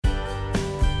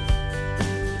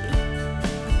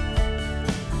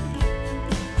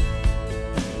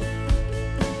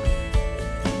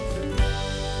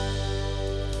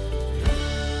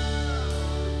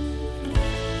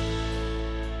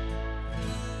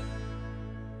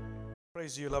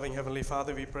Praise you, loving Heavenly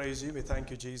Father. We praise you. We thank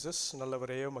you, Jesus.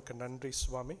 நல்லவரே உமக்கு நன்றி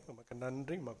சுவாமி, உமக்கு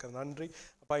நன்றி.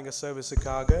 அப்பா, எங்கள்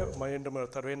சர்வீஸுக்காக மீண்டும் ஒரு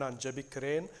தடவை நான்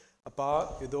ஜெபிக்கிறேன். அப்பா,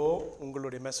 இதோ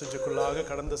உங்களுடைய மெசேஜுக்குள்ளாக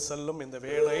கடந்து செல்லும் இந்த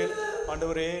வேளையில்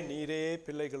ஆண்டவரே, நீரே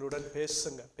பிள்ளைகளுடன்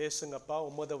பேசுங்கப்பா.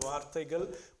 உமது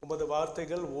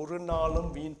வார்த்தைகள் ஒரு நாளும்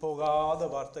வீண்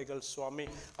போகாத வார்த்தைகள் சுவாமி.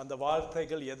 அந்த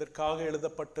வார்த்தைகள் எதற்காக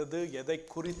எழுதப்பட்டது, எதை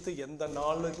குறித்து, எந்த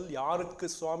நாளில் யாருக்கு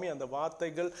சுவாமி அந்த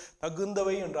வார்த்தைகள்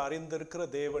தகுந்தவை என்று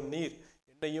அறிந்திருக்கிற தேவன் நீர்.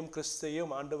 என்னையும்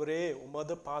கிறிஸ்தையும் ஆண்டவரே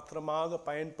உமது பாத்திரமாக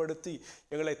பயன்படுத்தி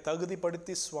எங்களை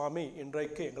தகுதிப்படுத்தி சுவாமி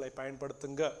இன்றைக்கு எங்களை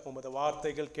பயன்படுத்துங்க. உமது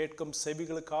வார்த்தைகள் கேட்கும்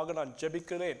செவிகளுக்காக நான்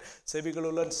ஜெபிக்கிறேன்.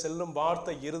 செவிகளுடன் செல்லும்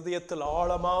வார்த்தை இருதயத்தில்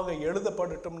ஆழமாக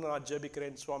எழுதப்படட்டும் நான்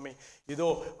ஜெபிக்கிறேன் சுவாமி. இதோ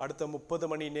அடுத்த 30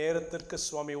 மணி நேரத்திற்கு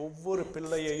சுவாமி ஒவ்வொரு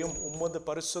பிள்ளையையும் உமது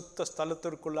பரிசுத்த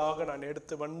ஸ்தலத்திற்குள்ளாக நான்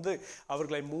எடுத்து வந்து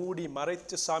அவர்களை மூடி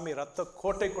மறைத்து சாமி இரத்த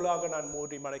கோட்டைக்குள்ளாக நான்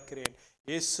மூடி மறைக்கிறேன்.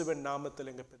 இயேசுவின்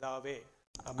நாமத்தில் எங்கள் பிதாவே,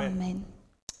 ஆமென்.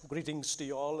 Greetings to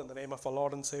you all in the name of our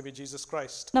Lord and Savior Jesus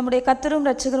Christ. நம்முடைய கர்த்தரும்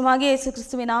இரட்சகருமாகிய இயேசு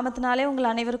கிறிஸ்துவின் நாமத்தினாலே உங்கள்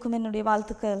அனைவருக்கும் என்னுடைய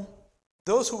வாழ்த்துக்கள்.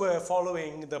 Those who were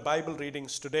following the Bible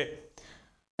readings today,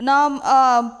 நாம்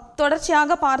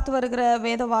தொடர்ச்சியாக பார்த்து வருகிற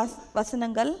வேத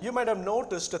வசனங்கள், you might have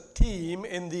noticed a theme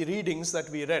in the readings that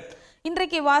we read.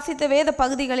 இன்றைக்கு வாசித்த வேத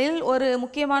பகுதிகளில் ஒரு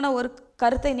முக்கியமான ஒரு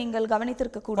கருத்தை நீங்கள்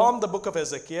கவனித்திருக்க கூடும். From the book of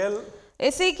Ezekiel,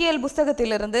 எசேக்கியேல்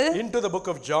புத்தகத்திலிருந்து into the book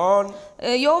of John,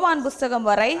 யோவான் புத்தகம்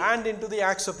வரை, and into the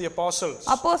Acts of the Apostles.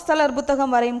 அப்போஸ்தலர்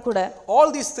புத்தகம் வரையும் கூட, all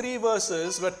these 3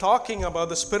 verses were talking about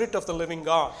the Spirit of the living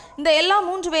God. இந்த எல்லா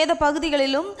 3 வேத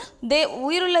பகுதிகளிலும்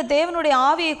உயிருள்ள தேவனுடைய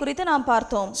ஆவியை குறித்து நாம்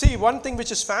பார்த்தோம். See, one thing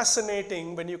which is fascinating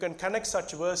when you can connect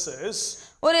such verses,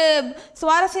 ஒரு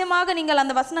சுவாரஸ்யமாக நீங்கள்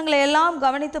அந்த வசனங்களை எல்லாம்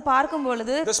கவனித்து பார்க்கும்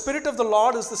பொழுது, the Spirit of the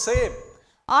Lord is the same.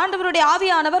 ஆண்டவருடைய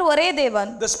ஆவியானவர் ஒரே தேவன்.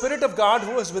 The Spirit of God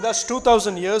who was with us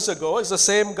 2000 years ago is the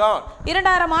same God.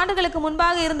 2000 ஆண்டுகளுக்கு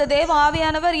முன்பாக இருந்த தேவ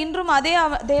ஆவியானவர் இன்றும் அதே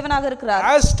தேவனாக இருக்கிறார்.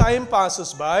 As time passes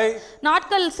by,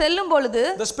 நாட்கள் செல்லும் பொழுது,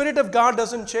 the Spirit of God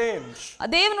doesn't change.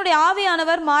 தேவனுடைய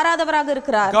ஆவியானவர் மாறாதவராக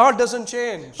இருக்கிறார். God doesn't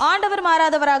change. ஆண்டவர்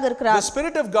மாறாதவராக இருக்கிறார். The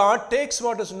Spirit of God takes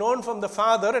what is known from the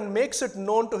Father and makes it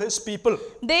known to his people.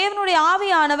 தேவனுடைய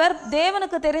ஆவியானவர்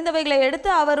தேவனுக்கு தெரிந்தவைகளை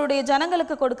எடுத்து அவருடைய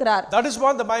ஜனங்களுக்கு கொடுக்கிறார். That is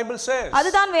what the Bible says.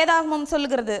 அதுதான் வேதாகமம்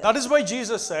சொல்லுகிறது. That is why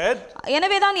Jesus said,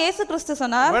 எனவே தான் இயேசு கிறிஸ்து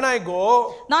சொன்னார், when I go,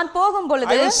 நான் போகும்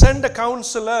பொழுது I will send a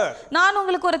counselor, நான்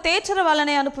உங்களுக்கு ஒரு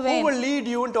தேற்றரவாளனை அனுப்புவேன், who will lead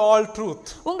you into all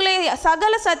truth. உங்களை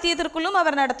சகல சத்தியத்திற்குள்ளும்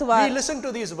அவர் நடத்துவார். We listen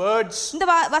to these words. இந்த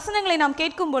வசனங்களை நாம்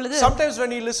கேட்கும் பொழுது, sometimes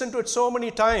when you listen to it so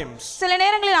many times, சில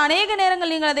நேரங்களில் அநேக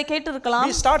நேரங்கள் நீங்கள் அதை கேட்டிருக்கலாம்,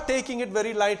 we start taking it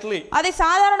very lightly. அதை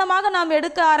சாதாரணமாக நாம்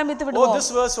எடுக்க ஆரம்பித்து விடுவோம். Oh, this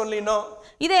verse only, no.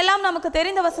 இதெல்லாம் நமக்கு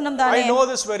தெரிந்த வசனம் தானே, I know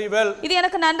this very well. இது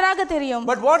எனக்கு நன்றாக தெரியும்.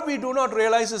 But what we do not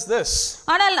realize is this.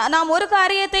 ஆனால் நாம் ஒரு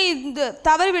காரியத்தை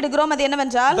தவறி விடுகிறோம். அது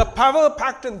என்னவென்றால், the power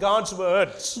packed in God's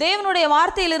words தேவனுடைய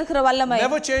வார்த்தையில் இருக்கிற வல்லமை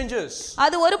never changes.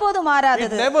 அது ஒருபோதும்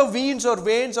மாறாதது. It never weans or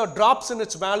wanes or drops in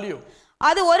its value.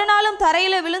 அது ஒரு நாளும்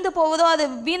தரையில விழுந்து போவதோ அது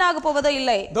வீணாக போவதோ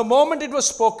இல்லை. The moment it was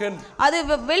spoken, அது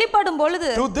வெளிப்படும் பொழுது,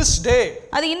 to this day,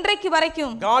 அது இன்றைக்கு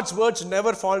வரைக்கும் God's words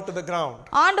never fall to the ground.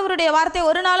 ஆண்டவருடைய வார்த்தை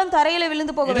ஒரு நாளும் தரையில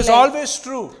விழுந்து போகவில்லை. It is always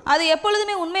true. அது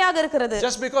எப்பொழுதுமே உண்மையாக இருக்கிறது.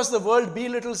 Just because the world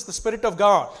belittles the Spirit of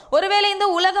God, ஒருவேளை இந்த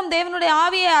உலகம் தேவனுடைய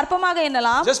ஆவியை அற்பமாக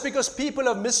எண்ணலாம், just because people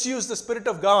have misused the Spirit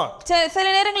of God, சில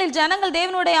நேரங்களில் ஜனங்கள்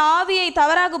தேவனுடைய ஆவியை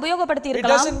தவறாக உபயோகப்படுத்தி it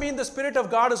இருக்கலாம், doesn't mean the Spirit of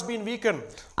God has been weakened.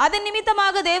 அதன்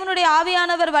நிமித்தமாக தேவனுடைய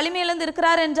ஆவியானவர் வலிமையிழந்து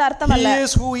இருக்கிறார் என்று அர்த்தம் அல்ல. He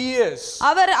is who he is.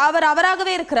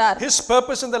 அவராகவே இருக்கிறார். His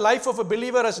purpose in the life of a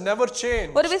believer has never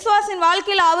changed. ஒரு விசுவாசியின்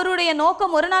வாழ்க்கையில் அவருடைய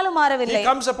நோக்கம் ஒரு நாளும் மாறவில்லை. He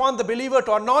comes upon the believer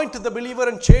to anoint the believer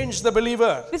and change the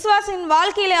believer. விசுவாசியின்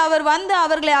வாழ்க்கையிலே அவர் வந்து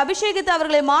அவர்களை அபிஷேகித்து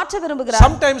அவர்களை மாற்ற விரும்புகிறார்.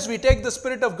 Sometimes we take the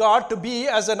Spirit of God to be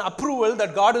as an approval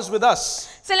that God is with us.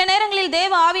 சில நேரங்களில்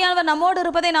தேவ ஆவியானவர் நம்மோடு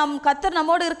இருப்பதை நாம் கர்த்தர்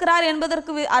நம்மோடு இருக்கிறார்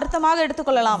என்பதற்கு அர்த்தமாக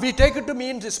எடுத்துக்கொள்ளலாம். We take it to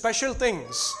mean special things.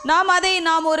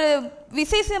 நாம் ஒரு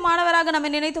விசேஷமானவராக நம்ம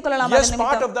நினைத்துக் கொள்ளலாம். Yes,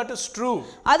 part of that is true.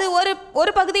 அது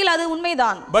ஒரு பகுதியில் அது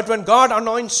உண்மைதான். But when God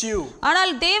anoints you,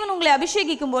 ஆனால் தேவன் உங்களை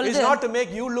அபிஷேகிக்கும் பொழுது, it's not to make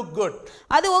you look good.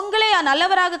 அது உங்களை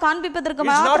நல்லவராக காண்பிப்பதற்கு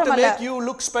மாத்திரமல்ல. It's not to make you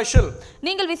look special.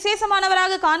 நீங்கள்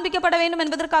விசேஷமானவராக காண்பிக்கப்பட வேண்டும்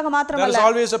என்பதற்காக மாத்திரமல்ல. There is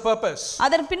always a purpose.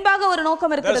 அதன் பின்பாக ஒரு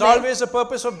நோக்கம் இருக்கிறது. There is always a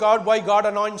purpose of God why God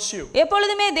anoints you.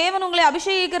 எப்பொழுதுமே தேவன் உங்களை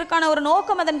அபிஷேகிக்கிறதுக்கான ஒரு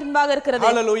நோக்கம் அதன் பின்பாக இருக்கிறது.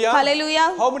 Hallelujah. Hallelujah.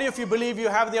 How many of you believe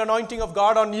you have the anointing of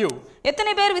God on you?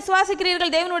 எத்தனை பேர்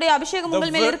விசுவாசிக்கிறீர்கள் தேவனுடைய அபிஷேகம்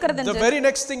உங்கள் மேல் இருக்கிறது என்று? The very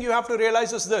next thing you have to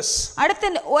realize is this.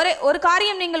 அடுத்த ஒரு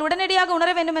காரியம் நீங்கள் உடனடியாக உணர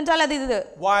வேண்டும் என்றால் அது இது.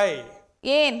 Why?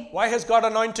 ஏன்? Why has God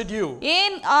anointed you?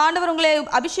 ஏன் ஆண்டவர் உங்களை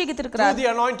அபிஷேகித்திருக்கிறார்? Through the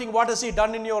anointing, what has he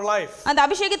done in your life? அந்த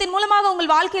அபிஷேகத்தின் மூலமாக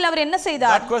உங்கள் வாழ்க்கையில் அவர் என்ன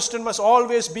செய்தார்? That question must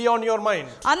always be on your mind.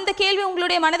 அந்த கேள்வி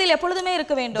உங்களுடைய மனதில் எப்பொழுதுமே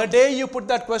இருக்க வேண்டும். The day you put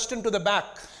that question to the back,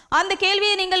 அந்த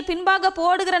கேள்வியை நீங்கள் பின்பாக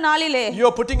போடுகிற நாளிலே you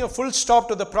are putting a full stop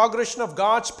to the progression of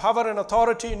God's power and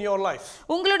authority in your life.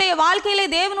 உங்களுடைய வாழ்க்கையிலே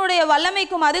தேவனுடைய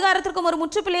வல்லமைக்கும் அதிகாரத்திற்கும் ஒரு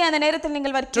முற்றுப்புள்ளியை அந்த நேரத்தில்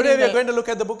நீங்கள் Today we are வைக்கிறீர்கள். going to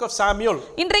look at the book of Samuel,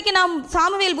 இன்றைக்கு நாம்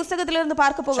சாமுவேல் புத்தகத்திலிருந்து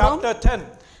பார்க்க போகிறோம். chapter 10,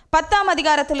 10ஆம்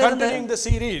அதிகாரத்திலிருந்து continuing the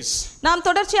series. நாம்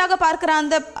தொடர்ச்சியாக பார்க்கிற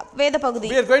அந்த வேத பகுதி.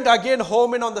 We are going to again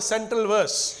home in on the central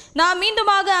verse. நாம்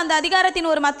மீண்டுமாக அந்த அதிகாரத்தின்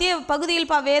ஒரு மத்திய பகுதியில்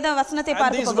வேத வசனத்தை And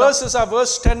பார்க்க these போகிறோம். verses are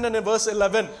verse 10 and verse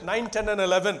 11, 9, 10 and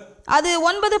 11. அது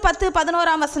 9, 10,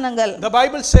 11ஆம் வசனங்கள். The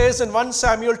Bible says in 1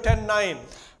 Samuel 10:9,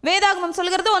 வேதாகமம்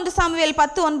சொல்கிறது 1 Samuel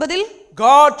 10:9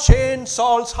 God changed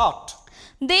Saul's heart.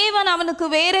 தேவன் அவனுக்கு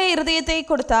வேறே இருதயத்தை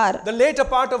கொடுத்தார். The later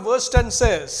part of verse 10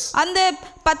 says, அந்த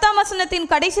 10ஆம் வசனத்தின்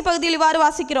கடைசி பகுதியில் இவ்வாறு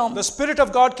வாசிக்கிறோம். the Spirit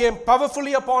of God came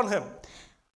powerfully upon him.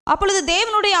 அப்பொழுது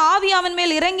தேவனுடைய ஆவி அவன்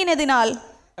மேல் இறங்கினதினால்.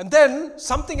 And then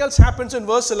something else happens in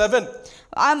verse 11.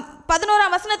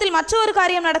 11ஆம் வசனத்தில் மற்றொரு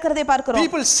காரியம் நடக்கிறதை பார்க்கிறோம்.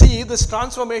 People see this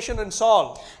transformation in Saul.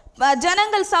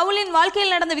 ஜனங்கள் சவுலின்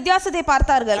வாழ்க்கையில் நடந்த வித்தியாசத்தை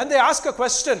பார்த்தார்கள். And they ask a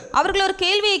question. அவர்கள் ஒரு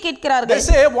கேள்வியை They கேட்கிறார்கள்.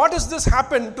 say, what has this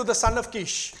happened to the son of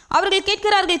Kish? அவர்கள்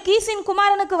கேட்கிறார்கள், கீசின்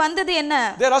குமாரனுக்கு வந்தது என்ன?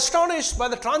 They are astonished by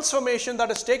the transformation that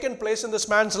has taken place in this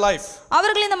man's life.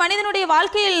 அவர்கள் இந்த மனிதனுடைய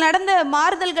வாழ்க்கையில் நடந்த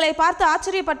மாறுதல்களை பார்த்து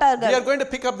ஆச்சரியப்பட்டார்கள். We are going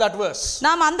to pick up that verse.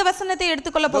 நாம் அந்த வசனத்தை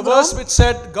எடுத்துக்கொள்ள The போகிறோம். verse which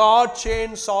said, God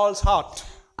changed Saul's heart.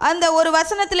 அந்த ஒரு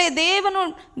வசனத்திலே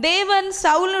தேவன்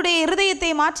சவுலுடைய இருதயத்தை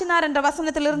மாற்றினார் என்ற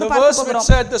வசனத்திலிருந்து The பார்க்க verse which போகிறோம்.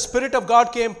 said the Spirit of God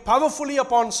came powerfully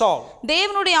upon Saul.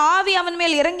 தேவனுடைய ஆவி அவன்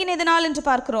மேல் இறங்கினதினால் என்று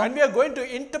பார்க்கிறோம். And we are going to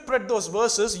interpret those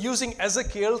verses using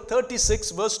Ezekiel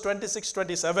 36 verse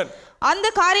 26-27. அந்த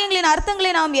காரியங்களின்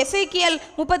அர்த்தங்களை நாம் எசேக்கியேல்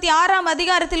 36ஆம்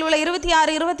அதிகாரத்தில் உள்ள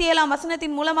 26, 27ஆம்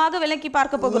வசனத்தின் மூலமாக விளக்கி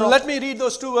பார்க்க போகிறோம். Let me read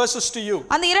those two verses to you.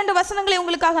 அந்த இரண்டு வசனங்களை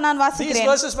உங்களுக்காக நான் These வாசிக்கிறேன்.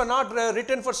 verses were not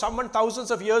written for someone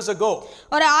thousands of years ago.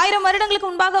 ஒரு 1000 வருடங்களுக்கு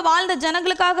முன்பாக வாழ்ந்த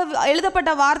ஜனங்களுக்காக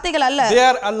எழுதப்பட்ட வார்த்தைகள் அல்ல. They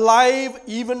are alive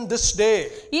even this day.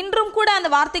 இன்றும் கூட அந்த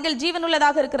வார்த்தைகள்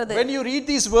ஜீவனுள்ளதாக இருக்கிறது. When you read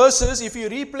these verses, if you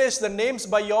replace the names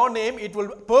by your name, it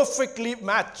will perfectly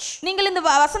match. நீங்கள் இந்த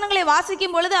வசனங்களை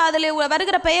வாசிக்கும் பொழுது அதில்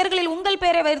வருகிற பெயர்களில் உங்கள்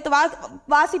பெயரை வைத்து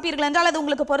வாசிப்பீர்கள் என்றால் அது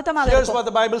உங்களுக்கு பொருத்தமாக Here's இருக்கும். what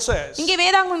the Bible says. இங்கே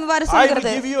வேதாகமம் இவ்வாறு I will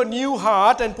சொல்கிறது. give you a new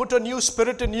heart and put a new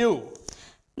spirit in you.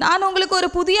 நான் உங்களுக்கு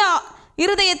ஒரு புதிய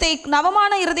இருதயத்தை,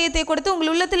 நவமான இருதயத்தை கொடுத்து உங்கள்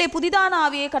உள்ளத்திலே புதிதான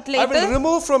ஆவியை I கட்டளையிட்டு will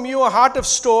remove from you a heart of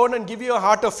stone and give you a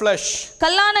heart of flesh.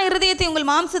 கல்லான இருதயத்தை உங்கள்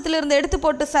மாம்சத்திலிருந்து எடுத்து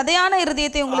போட்டு சதையான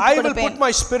இருதயத்தை I உங்களுக்கு will கொடுப்பேன். put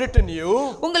my spirit in you.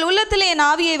 உங்கள் உள்ளத்திலே என்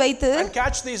ஆவியை வைத்து. And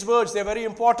catch these words, they are very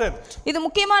important. இது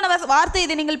முக்கியமான வார்த்தை,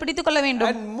 இதை நீங்கள் பிடித்துக் கொள்ள வேண்டும்.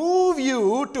 And move you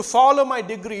to follow my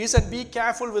decrees and be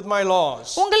careful with my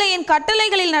laws. உங்களை என்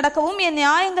கட்டளைகளில் நடக்கவும் என்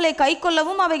நியாயங்களை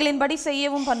கைக்கொள்ளவும் அவைகளின்படி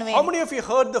செய்யவும் பண்ணுவேன். How many of you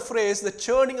heard the phrase the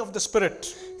churning of the spirit?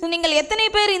 நீங்கள் எத்தனை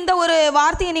பேர் இந்த ஒரு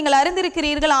வார்த்தையை நீங்கள்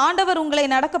அறிந்திருக்கிறீர்கள்? ஆண்டவர் உங்களை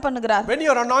நடக்க பண்ணுகிறார். When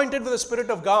you are anointed with the Spirit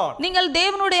of God, நீங்கள்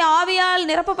தேவனுடைய ஆவியால்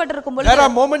நிரப்பப்பட்டிருக்கும் பொழுது there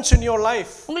are moments in your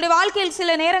life உங்களுடைய வாழ்க்கையில்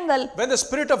சில நேரங்கள் when the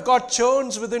Spirit of God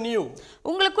churns within you.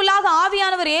 உங்களுக்குள்ளாக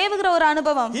ஆவியானவர் ஏவுகிற ஒரு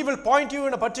அனுபவம். He will point you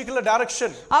in a particular direction.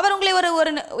 அவர் உங்களை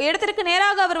ஒரு இடத்திற்கு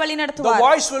நேராக அவர் வழி The நடத்துவார்.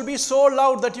 voice will be so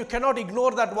loud that you cannot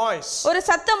ignore that voice. ஒரு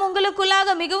சத்தம்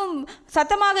உங்களுக்குள்ளாக மிகவும்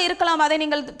சத்தமாக இருக்கலாம், அதை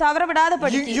நீங்கள்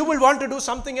தவறவிடாதபடி. You will want to do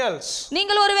something else.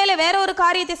 நீங்கள் ஒருவேளை வேற ஒரு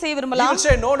காரியத்தை செய்ய He விரும்பலாம். will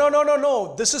say, no,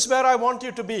 this is where I want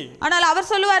you to be. ஆனால் அவர்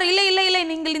சொல்லுவார், இல்லை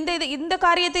நீங்கள் இந்த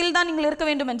காரியத்தில் தான் நீங்கள் இருக்க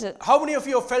வேண்டும் என்று. How many of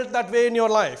you have felt that way in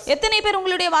your life? எத்தனை பேர்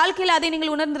உங்களுடைய வாழ்க்கையில் அதை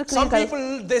நீங்கள் Some உணர்ந்திருக்கிறீர்கள்? people,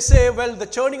 they say, well, the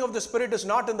churning of the Spirit is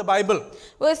not in the Bible.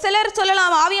 ஒரு சிலர்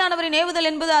சொல்லலாம், ஆவியானவரின் ஏவுதல்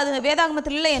என்பது அது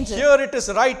வேதாகமத்தில் இல்லை என்று. Here it is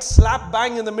right slap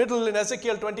bang in the middle in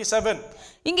Ezekiel 27.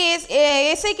 இங்கே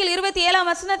எசேக்கியேல் 27ஆம்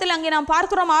வசனத்தில் அங்கே நாம்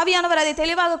பார்க்கிறோம், ஆவியானவர் அதை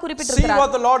தெளிவாக See குறிப்பிட்டிருக்கிறார்.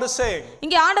 what the Lord is saying.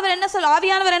 இங்கே ஆண்டவர்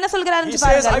ஆவியானவர் என்ன சொல்கிறார் He என்று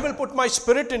says, I பாருங்கள். will put my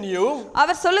spirit in you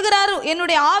அவர் சொல்லுகிறார்,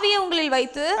 என்னுடைய ஆவியை உங்களில்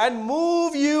வைத்து and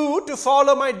move you to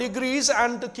follow my decrees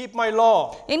and to keep my law.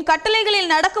 என் கட்டளைகளில்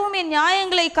நடக்கவும் என்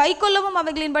நியாயங்களை கைக்கொள்ளவும்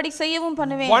அவைகளின்படி செய்யவும்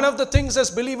பண்ணுவேன். One of the things as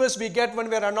believers we get when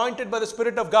we are anointed by the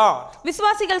Spirit of God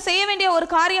விசுவாசிகள் செய்ய வேண்டிய ஒரு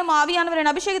காரியம்,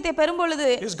 ஆவியானவரின் அபிஷேகத்தை பெறும் பொழுது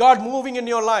is God moving in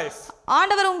your life.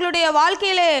 ஆண்டவர் உங்களுடைய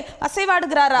வாழ்க்கையிலே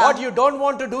அசைவாடுகிறாரா? What you don't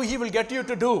want to do, He will get you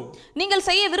to do. நீங்கள்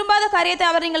செய்ய விரும்பாத காரியத்தை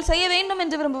அவர் நீங்கள் செய்ய வேண்டும்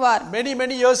என்று விரும்புவார்.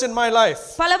 Many years in my life,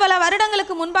 பல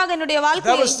வருடங்களுக்கு முன்பாக என்னுடைய there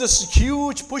வாழ்க்கையில் was this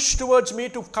huge push towards me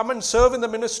to come and serve in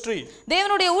the ministry.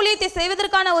 தேவனுடைய ஊழியத்தை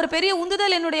செய்வதற்கான ஒரு பெரிய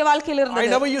உந்துதல் என்னுடைய வாழ்க்கையில் I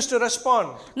இருந்தது. never used to respond.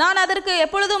 நான் அதற்கு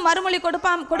எப்பொழுதும் மறுமொழி I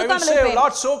will கொடுக்காமல் say, இருப்பேன்.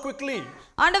 Lord, so quickly.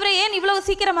 ஆண்டவரே, ஏன் இவ்வளவு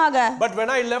சீக்கிரமாக? But when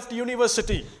I left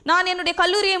university, நான் என்னுடைய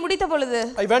கல்லூரியை முடித்த பொழுது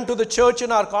I went to the church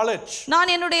in our college.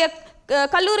 நான் என்னுடைய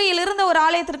கல்லூரியில் இருந்த ஒரு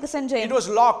ஆலயத்திற்கு சென்றேன். It was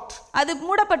locked. அது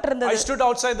மூடப்பட்டிருந்தது. I stood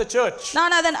outside the church.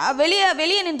 நான் அதன்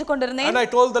வெளியே நின்று கொண்டிருந்தேன். And I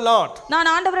told the Lord, நான்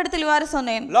ஆண்டவரிடத்தில் இவ்வாறு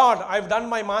சொன்னேன். Lord, I've done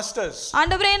my masters.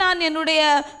 ஆண்டவரே, நான் என்னுடைய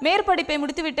மேற்படிப்பை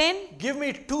முடித்து விட்டேன். Give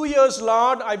me 2 years,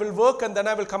 Lord. I will work and then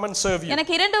I will come and serve you.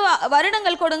 எனக்கு 2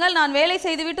 வருடங்கள் கொடுங்கள், நான் வேலை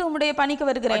செய்துவிட்டு உம்முடைய பணிக்கு I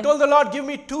வருகிறேன். told the Lord, give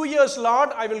me 2 years, Lord.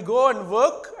 I will go and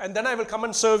work and then I will come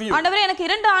and serve you. ஆண்டவரே, எனக்கு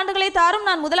 2 ஆண்டுகளை தாரும்,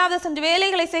 நான் முதலாவது சென்று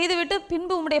வேலைகளை செய்துவிட்டு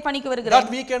பின்பு உம்முடைய பணிக்கு வருகிறேன்.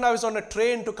 That weekend I was on a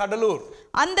train to Kadalur,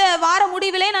 அந்த வார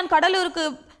முடிவிலே நான் கடலூருக்கு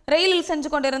ரயிலில் சென்று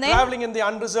கொண்டிருந்தேன். traveling in the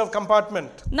unreserved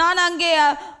compartment. நான் அங்கே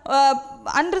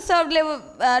அன்ரிசர்வ்ட்ல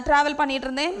டிராவல் பண்ணிட்டு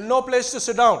இருந்தேன். No place to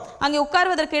sit down. அங்கே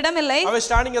உட்கார்வதற்கு இடமில்லை. I was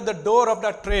standing at the door of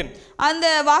that train. அந்த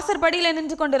வாசற்படியில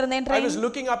நின்று கொண்டிருந்தேன். I was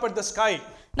looking up at the sky.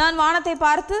 நான் வானத்தை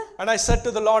பார்த்து And I said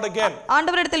to the Lord again,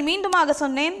 ஆண்டவரிடத்தில் மீண்டுமாக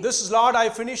சொன்னேன், this is Lord, I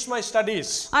finished my studies.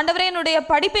 ஆண்டவரே, என்னுடைய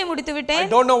படிப்பை முடித்து விட்டேன்.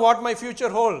 I don't know what my future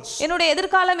holds. என்னுடைய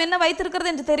எதிர்காலம் என்ன வைத்திருக்கிறது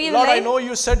என்று Lord, தெரியவில்லை. I know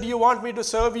you said you want me to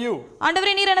serve you.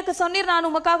 ஆண்டவரே, நீர் எனக்கு சொன்னீர் நான்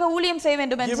உமக்காக ஊழியம் செய்ய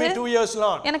வேண்டும் Give என்று. me 2 years,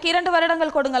 Lord. எனக்கு 2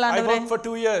 வருடங்கள் கொடுங்கள் I ஆண்டவரே. worked for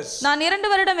 2 years. நான்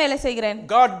 2 வருடம் வேலை செய்கிறேன்.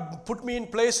 God put me in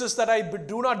places that I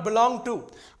do not belong to.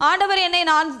 ஆண்டவர் என்னை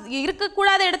நான் இருக்க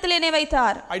கூடாத இடத்தில் என்னை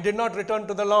வைத்தார். I did not return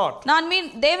to the Lord. நான்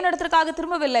தேவனிடத்திற்காக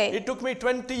திரும்பவில்லை. It took me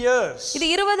 20 years இது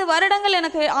 20 வருடங்கள்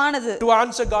எனக்கு ஆனது to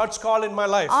answer God's call in my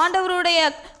life. ஆண்டவருடைய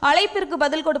அழைப்பிற்கு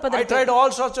பதில் I கொடுப்பதற்கு. tried all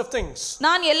sorts of things.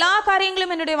 நான் எல்லா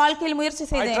காரியங்களும் என்னுடைய வாழ்க்கையில் முயற்சி I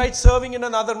செய்தேன். tried serving in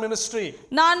another ministry.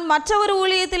 நான் மற்ற ஒரு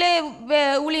ஊழியத்திலே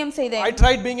ஊழியம் செய்தேன். I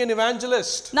tried being an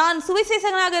evangelist. நான்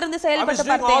சுவிசேஷகனாக இருந்து I was செயல்பட்டு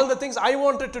doing all பார்த்தேன். the things I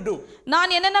wanted to do.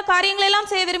 நான் என்னென்ன காரியங்களை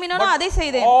எல்லாம் செய்ய விரும்பினேனோ அதை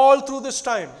செய்தேன். All through this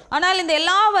time, ஆனால் இந்த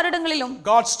எல்லா வருடங்களிலும்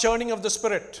God's churning of the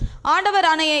Spirit, ஆண்டவர்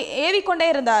என்னை ஏவிக்கொண்டே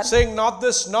இருந்தார். saying not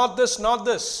this, not this, not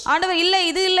this. ஆண்டவர் இல்லை,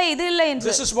 இது இல்லை, இது இல்லை என்று.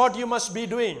 This is what you must be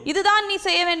doing. இதுதான் நீ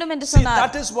செய்ய வேண்டும் என்று See, சொன்னார்.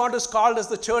 that is what is called as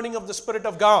the churning of the Spirit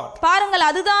of God. பாருங்கள்,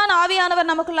 அதுதான் ஆவியானவர்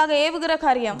நமக்குள்ளாக ஏவுகிற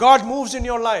காரியம். God moves in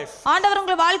your life. ஆண்டவர்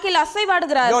உங்கள் வாழ்க்கையில்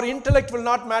அசைவாடுகிறார். Your intellect will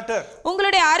not matter.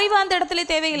 உங்களுடைய அறிவு அந்த இடத்திலே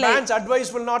தேவையில்லை. Man's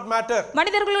advice will not matter.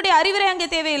 மனிதர்களுடைய அறிவுரை அங்கே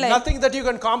தேவையில்லை. Nothing that you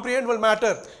can comprehend will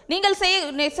matter. நீங்கள்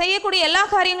செய்யக்கூடிய எல்லா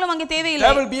காரியங்களும் அங்கே தேவையில்லை.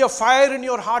 There will be a fire in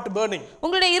your heart burning,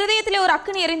 உங்களுடைய இருதயத்திலே ஒரு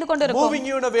அக்கினி எரிந்து கொண்டிருக்கும். moving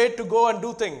you in a way to go and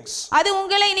do things. அது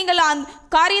உங்களை நீங்கள்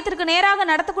காரியத்திற்கு நேராக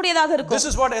நடத்தக்கூடியதாக இருக்கும். This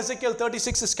is what Ezekiel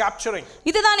 36 is capturing.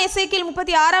 இதுதான் எசேக்கியேல்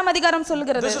 36 அதிகாரம்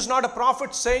சொல்கிறது. This is not a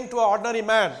prophet saying to an ordinary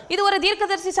man. இது ஒரு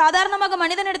தீர்க்கதரிசி சாதாரணமாக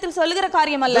மனிதனிடத்தில் சொல்லுகிற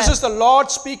காரியம் அல்ல. This is the Lord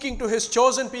speaking to his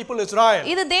chosen people Israel.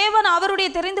 இது தேவன் அவருடைய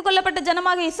தெரிந்து கொள்ளப்பட்ட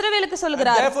ஜனமாக இஸ்ரவேலுக்கு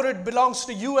சொல்கிறார். Therefore it belongs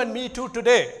to you and me too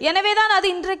today. எனவேதான் அது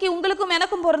இன்றைக்கு உங்களுக்கும்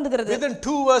எனக்கும் பொருந்துகிறது. Within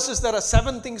 2 verses there are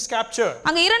 7 things captured.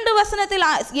 அங்க 2 வசனத்தில்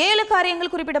 7 காரியங்கள்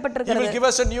He குறிப்பிடப்பட்டிருக்கிறது. will give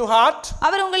us a new heart.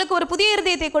 அவர் உங்களுக்கு ஒரு புதிய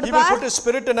இருதயத்தை He will கொடுப்பார். put his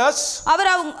spirit in us. அவர்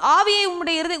ஆவியை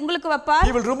உம்முடைய உங்களுக்கு வைப்பார்.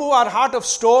 He will remove our heart of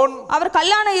stone. அவர்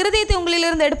கல்லான இருதயத்தை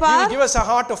உங்களிலிருந்து He எடுப்பார். will give us a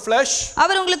heart of flesh.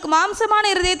 அவர் உங்களுக்கு மாம்சமான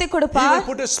இருதயத்தை He கொடுப்பார். will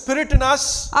put his spirit in us.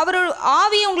 அவர்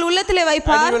ஆவியை உங்கள் உள்ளத்திலே And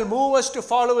வைப்பார். he will move us to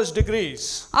follow his decrees.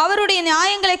 அவருடைய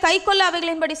நியாயங்களை கைக்கொள்ள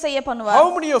அவைகளின்படி செய்ய பண்ணுவார். How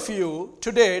many of you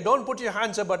today, don't put your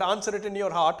hands up but answer it in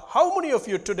your heart, how many of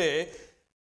you today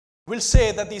will say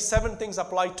that these 7 things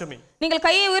apply to me? நீங்கள்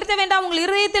கையை உயர்த்த வேண்டாம், உங்கள்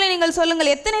இருதயத்திலே நீங்கள் சொல்லுங்கள்,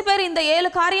 எத்தனை பேர் இந்த 7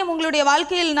 காரியம் உங்களுடைய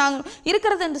வாழ்க்கையில் நான்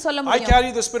இருக்கிறது என்று சொல்ல I முடியும். carry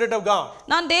the Spirit of God.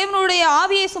 நான் தேவனுடைய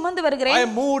ஆவியை சுமந்து I வருகிறேன்.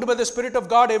 am moved by the Spirit of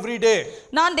God every day.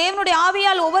 நான் தேவனுடைய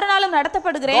ஆவியால் ஒவ்வொரு நாளும்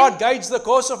நடத்தப்படுகிறேன். God guides the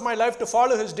course of my life to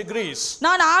follow his decrees.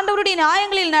 நான் ஆண்டவருடைய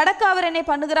நியாயங்களில் நடக்க அவர் என்னை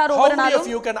பண்ணுகிறார் How ஒவ்வொரு many நாளும். of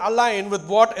you can align with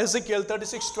what Ezekiel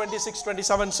 36, 26,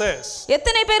 27 says?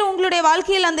 எத்தனை பேர் உங்களுடைய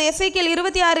வாழ்க்கையில் அந்த எசேக்கியேல்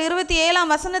 26, 27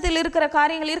 வசனத்தில் இருக்கிற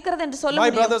காரியங்கள் இருக்கிறது என்று சொல்ல My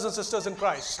முடியும். brothers and sisters in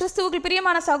Christ, கிறிஸ்துவுக்குள்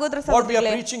பிரியமான சகோதர what we are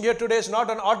சகோதரிகளே, preaching here today is not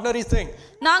an ordinary thing.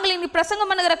 நாங்கள் இங்கு பிரசங்கம்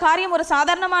பண்ணுகிற காரியம் ஒரு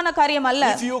சாதாரணமான காரியம் அல்ல.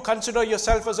 If you consider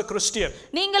yourself as a Christian,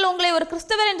 நீங்கள் உங்களை ஒரு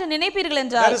கிறிஸ்தவர் என்று நினைப்பீர்கள் there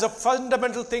என்றால் is a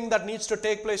fundamental thing that needs to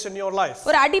take place in your life.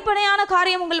 ஒரு அடிப்படையான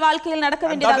காரியம் உங்கள் வாழ்க்கையில் நடக்க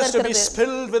And that வேண்டியதாக is to be இருக்கிறது.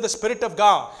 filled with the Spirit of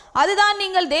God. அதுதான்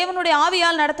நீங்கள் தேவனுடைய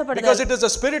ஆவியால் Because நடத்தப்படுகிறது. it is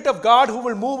the Spirit of God who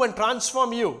will move and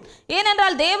transform you.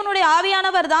 ஏனென்றால் தேவனுடைய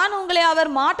ஆவியானவர் தான் உங்களை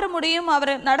அவர் மாற்ற முடியும்,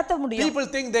 அவர் நடத்த முடியும். People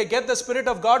think they get the Spirit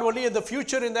of God only in the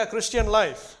future in their Christian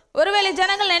life. ஒருவேளை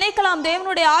ஜனங்கள் நினைக்கலாம்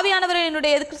தேவனுடைய ஆவியானவர்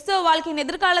என்னுடைய கிறிஸ்தவ வாழ்க்கையின்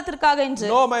எதிர்காலத்திற்காக என்று.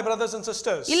 No, my brothers and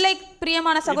sisters. இல்லை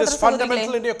பிரியமான It சகோதர is சகோதரிகளே,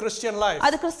 fundamental in your Christian life.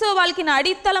 அது கிறிஸ்தவ வாழ்க்கையின்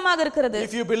அடித்தளமாக இருக்கிறது.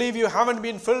 If you believe you haven't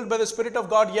been filled by the Spirit of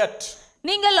God yet,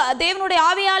 நீங்கள் தேவனுடைய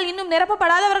ஆவியால் இன்னும்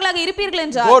நிரப்பப்படாதவர்களாக இருப்பீர்கள்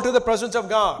என்றால் go to the presence of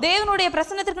God. தேவனுடைய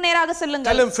பிரசன்னத்திற்கு நேராக Tell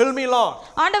செல்லுங்கள். him, fill me, Lord.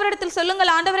 ஆண்டவரிடத்தில்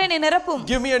சொல்லுங்கள், ஆண்டவரே என்னை நிரப்பும்.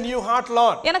 Give me a new heart,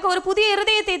 Lord. எனக்கு ஒரு புதிய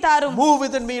இருதயத்தை தாரும். Move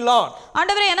within me, Lord.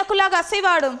 ஆண்டவரே எனக்குள்ளாக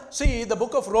அசைவாடும். See the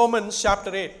book of Romans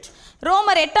chapter 8.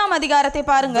 ரோமர் 8ஆம் அதிகாரத்தை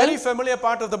பாருங்கள். Very familiar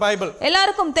part of the Bible.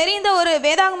 எல்லாருக்கும் தெரிந்த ஒரு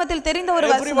வேதாகமத்தில் தெரிந்த ஒரு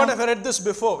Everyone வசனம். have read this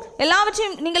before.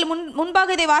 எல்லாவற்றையும் நீங்கள்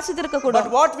முன்பாக இதை வாசித்திருக்க கூடும்.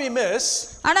 But what we miss,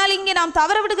 ஆனால் இங்கே நாம்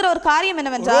தவற விடுகிற ஒரு காரியம்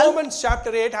என்னவென்றால் Romans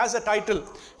chapter 8 has a title.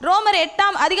 ரோமர்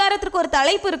 8ஆம் அதிகாரத்திற்கு ஒரு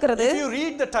தலைப்பு இருக்கிறது. If you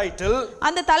read the title,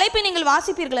 அந்த தலைப்பை நீங்கள்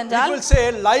வாசிப்பீர்கள் it என்றால் will say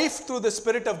life through the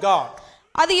Spirit of God.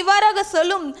 அது இவ்வாறாக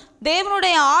சொல்லும்,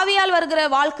 தேவனுடைய ஆவியால் வருகிற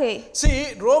வாழ்க்கை. See,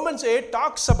 Romans 8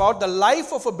 talks about the life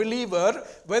of a believer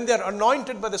when they are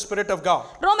anointed by the Spirit of God.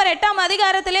 ரோமர் 8ஆம்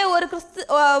அதிகாரத்திலே ஒரு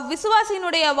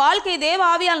விசுவாசியினுடைய வாழ்க்கை தேவ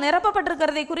ஆவியால்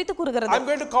நிரப்பப்பட்டிருக்கிறதை குறித்து கூறுகிறது. I'm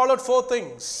going to call out 4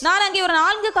 things. நான் அங்கே ஒரு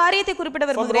 4 காரியத்தை குறிப்பிட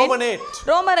From விரும்புகிறேன். Romans 8.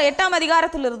 ரோமர் 8ஆம்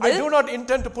அதிகாரத்திலிருந்து. I do not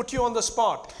intend to put you on the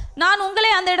spot. நான் உங்களை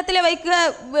அந்த இடத்திலே வைக்க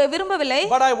விரும்பவில்லை.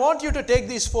 But I want you to take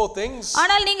these 4 things.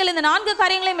 ஆனால் நீங்கள் இந்த 4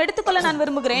 காரியங்களையும் எடுத்துக்கொள்ள நான்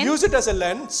விரும்புகிறேன். Use it as a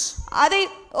lens. அதை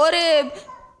ஒரு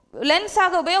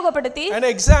லென்ஸாக உபயோகப்படுத்தி and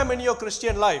examine your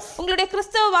Christian life. உங்களுடைய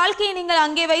கிறிஸ்தவ வாழ்க்கையை நீங்கள்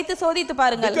அங்கே வைத்து சோதித்து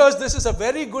பாருங்கள். Because this is a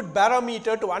very good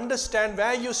barometer to understand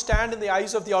where you stand in the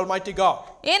eyes of the Almighty God.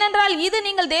 ஏனென்றால் இது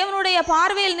நீங்கள் தேவனுடைய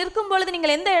பார்வையில் நிற்கும் பொழுது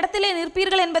நீங்கள் எந்த இடத்திலே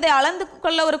நிற்பீர்கள் என்பதை அளந்து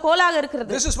கொள்ள ஒரு கோலாக இருக்கிறது.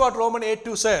 This is what Romans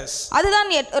 8:2 says. அதுதான்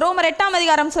ரோமர் 8ஆம்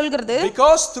அதிகாரம் சொல்கிறது.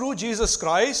 Because through Jesus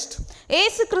Christ,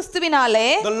 இயேசு கிறிஸ்துவினாலே,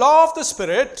 the law of the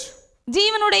Spirit,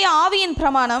 ஜீவனுடைய ஆவியின்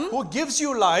பிரமாணம், who gives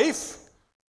you life,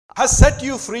 has set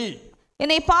you free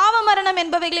என்னை பாவ மரணம்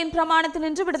என்பவைகளின்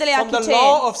பிரமாணத்தினின்று விடுதலையாக்கிச்சே. from the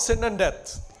law of sin and death.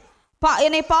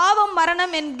 என்னை பாவம்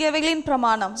மரணம் என்கிறவைகளின்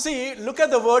பிரமாணம். See, look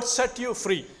at the word set you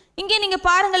free. இங்கே நீங்க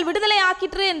பாருங்கள், விடுதலை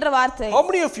ஆக்கிற்று என்ற வார்த்தை. How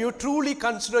many of you truly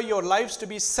consider your lives to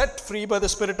be set free by the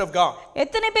Spirit of God?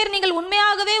 எத்தனை பேர் நீங்கள்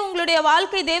உண்மையாகவே உங்களுடைய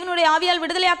வாழ்க்கை தேவனுடைய ஆவியால்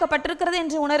விடுதலையாக்கப்பட்டிருக்கிறது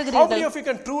என்று How உணர்கிறீர்கள்? many of you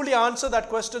can truly answer that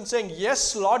question saying, yes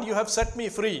Lord, you have set me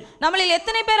free? நம்மளில்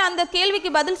எத்தனை பேர் அந்த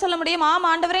கேள்விக்கு பதில் சொல்ல முடியும், ஆம்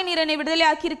ஆண்டவரே நீர் என்னை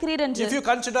விடுதலையாக்கி இருக்கிறீர் என்று? If you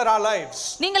consider our lives,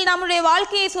 நீங்கள் நம்முடைய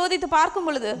வாழ்க்கையை சோதித்து பார்க்கும்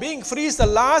பொழுது being free is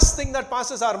the last thing that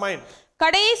passes our mind.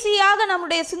 கடைசியாக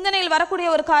நம்முடைய சிந்தனையில் வரக்கூடிய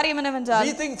ஒரு காரியம் என்னவென்றால்,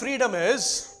 We think freedom is,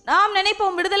 நாம்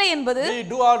நினைப்போம் விடுதலை என்பது we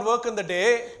do our work in the day,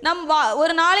 நம்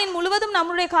ஒரு நாளின் முழுவதும்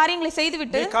நம்முடைய காரியங்களை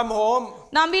செய்துவிட்டு we come home,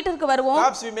 நாம் வீட்டிற்கு வருவோம்.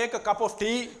 perhaps we make a cup of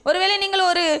tea, ஒருவேளை நீங்கள்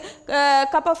ஒரு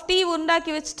கப் ஆஃப் டீ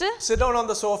உண்டாக்கி வச்சுட்டு sit down on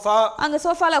the sofa, அங்க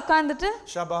சோஃபால உட்கார்ந்துட்டு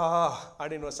ஷபா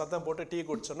அப்படின்னு ஒரு சத்தம் போட்டு டீ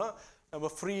குடிச்சோன்னா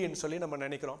நம்ம ஃப்ரீன்னு சொல்லி நம்ம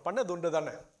நினைக்கிறோம். பண்ணது உண்டு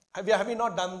தானே? Have you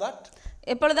not done that?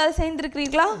 எப்பொழுதாவது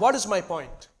செய்திருக்கிறீர்களா? What is my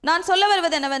point? நான் சொல்ல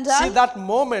வருவது என்னவென்றால், See that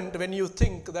moment when you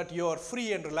think that you are free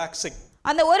and relaxing.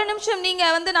 அந்த ஒரு நிமிஷம் நீங்க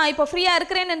நான் இப்ப ஃப்ரீயா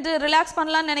இருக்கிறேன் என்று ரிலாக்ஸ்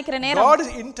பண்ணலாம்னு நினைக்கிற நேரம், God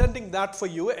is intending that for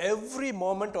you every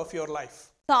moment of your life.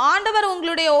 ஆண்டவர்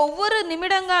உங்களுடைய ஒவ்வொரு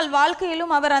நிமிடங்கள்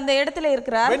வாழ்க்கையிலும் அவர் அந்த இடத்துல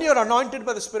இருக்கிறார். When you are anointed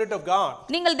by the Spirit of God,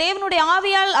 நீங்கள் தேவனுடைய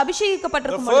ஆவியால் the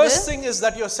அபிஷேகிக்கப்பட்டிருக்கும் பொழுது, first thing is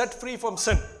that you are set free from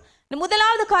sin.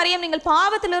 முதலாவது காரியம், நீங்கள்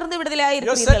பாவத்திலிருந்து விடுதலையாகி You are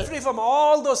இருக்கிறீர்கள். set free from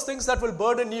all those things that will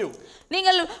burden you.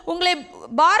 நீங்கள் உங்களை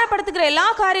பாரப்படுத்துகிற எல்லா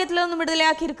காரியத்திலிருந்தும்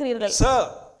விடுதலையாக்கி இருக்கிறீர்கள். Sir,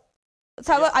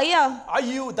 ஐயா, are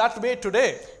you that way today?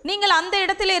 நீங்கள் அந்த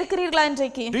இடத்திலே இருக்கிறீர்களா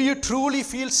இன்றைக்கு? Do you truly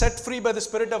feel set free by the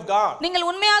Spirit of God? நீங்கள்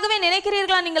உண்மையாகவே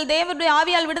நினைக்கிறீர்களா நீங்கள் தேவனுடைய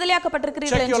ஆவியால்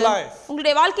விடுதலையாக்கப்பட்டிருக்கிறீர்கள் Check your என்று? life.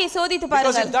 உங்களுடைய வாழ்க்கையை சோதித்து Because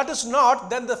பாருங்கள். if that is not,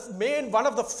 then one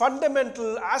of the fundamental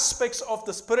aspects of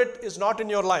the Spirit is not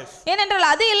in your life. ஏனென்றால்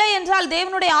அது இல்லை என்றால்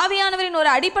தேவனுடைய ஆவியானவரின்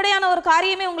ஒரு அடிப்படையான ஒரு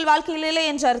காரியமே உங்கள் வாழ்க்கையில் இல்லை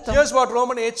என்று அர்த்தம். Here's what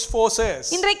Romans 8:4 says.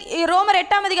 இன்றைக்கு ரோமர்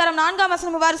 8ஆம் அதிகாரம் 4ஆம்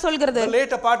வசனம் இவ்வாறு சொல்கிறது. The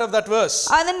later part of that verse.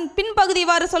 அதன் பின்பகுதி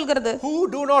இவ்வாறு சொல்கிறது. Who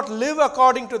do not live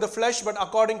according to the flesh but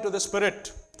according to the Spirit.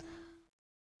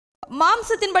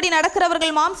 மாம்சத்தின்படி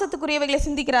நடக்கிறவர்கள் மாம்சத்துக்குரியவைகளை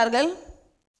சிந்திக்கிறார்கள்,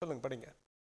 சொல்லுங்க படிங்க.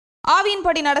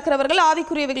 ஆவியின்படி நடக்கிறவர்கள்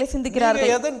ஆவிக்குரியவைகளை சிந்திக்கிறார்கள்.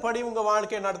 நீங்க எதன்படி உங்க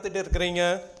வாழ்க்கையை நடத்திட்டு இருக்கீங்க?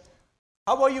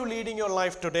 How are you leading your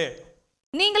life today?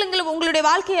 நீங்கள் உங்களுடைய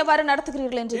வாழ்க்கையை எவ்வாறு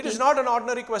நடத்துகிறீர்கள் என்று? It is not an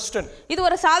ordinary question. இது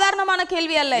ஒரு சாதாரணமான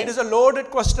கேள்வி அல்ல. It is a loaded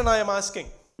question I am asking.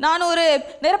 நான் ஒரு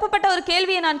நிரப்பப்பட்ட ஒரு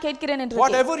கேள்வியை நான் கேட்கிறேன் என்று.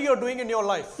 Whatever you are doing in your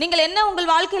life, நீங்கள் என்ன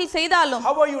உங்கள் வாழ்க்கையில் செய்தாலும்,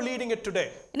 how are you leading it today?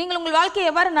 நீங்கள் உங்கள் வாழ்க்கையை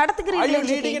எவ்வாறு Are நடத்துகிறீர்கள் you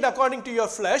என்று? leading it according to your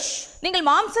flesh? நீங்கள்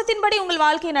மாம்சத்தின்படி உங்கள்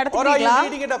வாழ்க்கையை Or are you நடத்துகிறீர்களா?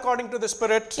 leading it according to the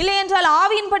Spirit? இல்லை என்றால்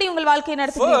ஆவியின்படி உங்கள் வாழ்க்கையை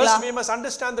நடத்துகிறீர்களா? First, we must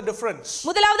understand the difference.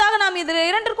 முதலாவதாக நாம் இது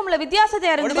இரண்டிற்கும் உள்ள வித்தியாசத்தை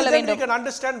அறிந்து கொள்ள Then we வேண்டும். can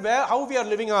understand how we are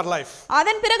living our life.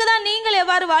 அதன் பிறகுதான் நீங்கள்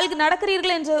எவ்வாறு வாழ்க்கை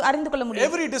நடக்கிறீர்கள் என்று அறிந்து கொள்ள முடியும்.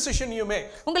 Every decision you make,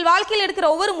 உங்கள் வாழ்க்கையில் எடுக்கிற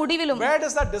ஒவ்வொரு முடிவிலும் where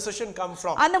does that decision come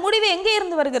from? அந்த முடிவு எங்கே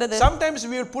இருந்து வருகிறது? Sometimes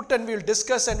we will put and we will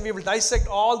discuss and we will dissect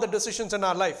all the decisions in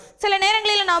our life. சில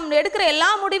நேரங்களில் நாம் எடுக்கிற எல்லா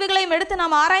முடிவுகளையும் எடுத்து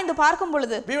நாம் ஆராய்ந்து பார்க்கும்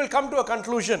பொழுது We will come to a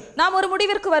conclusion. நாம் ஒரு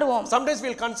முடிவிற்கு வருவோம். Sometimes we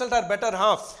will consult our better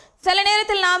half. சில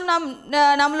நேரத்தில் நாம்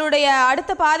நம்மளுடைய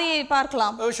அடுத்த பாதையை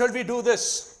பார்க்கலாம். Oh, shall we do this?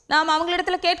 நாம்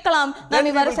அவங்களிடத்துல கேட்கலாம், Then நாம்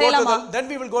we இவ்வாறு will go செய்யலாமா? then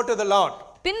we will go to the Lord.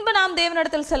 பின்பு நாம்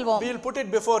தேவனிடத்தில் செல்வோம். We will put it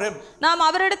before Him. நாம்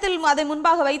அவரிடத்தில் அதை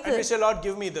முன்பாக வைத்து, And we say, Lord,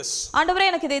 give me this. ஆண்டவரே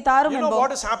எனக்கு இதை தாரும் You know என்போம்.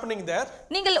 what is happening there?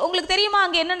 உங்களுக்கு தெரியுமா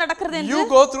அங்கே என்ன நடக்கிறது என்று? You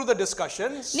go through the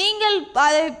discussions. நீங்கள்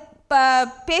அதை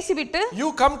பேசிவிட்டு you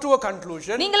come to a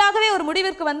conclusion, நீங்களாகவே ஒரு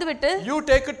முடிவிற்கு வந்துவிட்டு you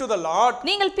take it to the Lord,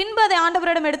 நீங்கள் பின்பு அதை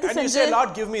ஆண்டவரிடம் எடுத்து and you சென்று say,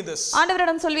 Lord, give me this.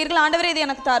 ஆண்டவரிடம் சொல்வீர்கள், ஆண்டவரே இது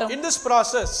எனக்கு தாரும். In this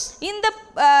process,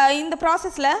 இந்த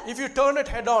ப்ராசஸ்ல if you turn it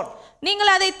head on, நீங்கள்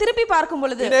அதை திருப்பி பார்க்கும்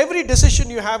பொழுது, in every decision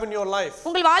you have in your life,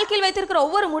 உங்கள் வாழ்க்கையில் வைத்திருக்கிற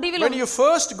ஒவ்வொரு முடிவிலும், when you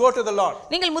first go to the Lord,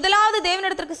 நீங்கள் முதலாவது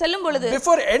தேவனிடத்திற்கு செல்லும் பொழுது,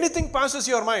 before anything passes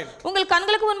your mind, உங்கள்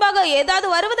கண்களுக்கு முன்பாக ஏதாவது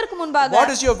வருவதற்கு முன்பாக,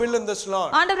 what is your will in this, Lord?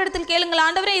 ஆண்டவரிடத்தில் கேளுங்கள்,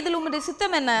 ஆண்டவரே இதில் உம்முடைய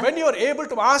சித்தம் என்ன? When you are able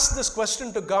to ask this question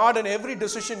to God in every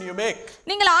decision you make,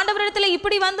 நீங்கள் ஆண்டவரிடத்தில்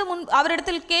இப்படி வந்து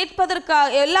அவரிடத்தில் கேட்பதற்கு,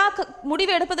 எல்லா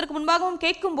முடிவு எடுப்பதற்கு முன்பாகவும்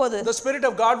கேட்கும்போது, the Spirit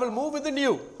of God will move within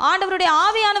you. ஆண்டவருடைய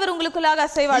ஆவியானவர் உங்களுக்குள்ளாக He will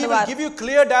அசைவாடுவார். give you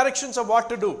clear directions of what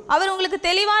to do. அவர் உங்களுக்கு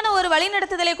தெளிவான ஒரு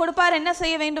வழிநடத்துதலை கொடுப்பார், என்ன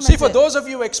செய்ய வேண்டும் See, for என்று. those of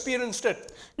you who experienced it,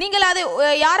 நீங்கள் அதை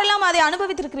யாரெல்லாம் அதை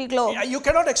அனுபவித்திருக்கிறீர்களோ, you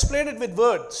cannot explain it with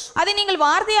words. அதை நீங்கள்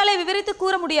வார்த்தையாலே விவரித்து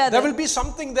கூற முடியாது. There will be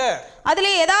something there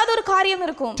அதிலே ஏதாவது ஒரு காரியம்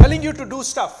இருக்கும், telling you to do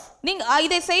stuff. நீங்க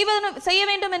இதை செய்ய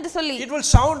வேண்டும் என்று சொல்லி, It will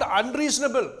sound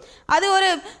unreasonable, அது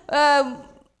ஒரு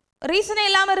ரீசனே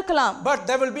இல்லாம இருக்கலாம். but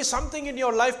there will be something in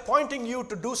your life pointing you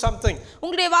to do something.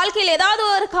 உங்களுடைய வாழ்க்கையில் ஏதாவது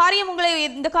ஒரு காரியம் உங்களை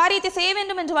இந்த காரியத்தை செய்ய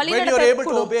வேண்டும் என்று When you are able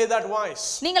to வழிநடத்த, obey that voice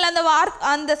நீங்கள்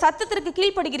அந்த சத்தத்திற்கு and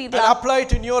கீழ்ப்படுகிறீர்களா, apply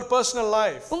it in your personal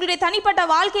life, உங்களுடைய தனிப்பட்ட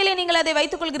வாழ்க்கையிலே நீங்கள் அதை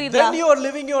வைத்துக் கொள்கிறீர்களா, then you are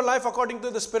living your life according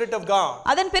to the Spirit of God.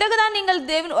 அதன் பிறகுதான் நீங்கள்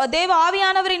தேவ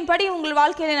ஆவியானவரின் படி உங்கள்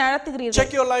வாழ்க்கையை நடத்துகிறீர்கள்.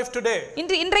 Check your life today.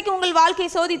 இன்றைக்கு உங்கள்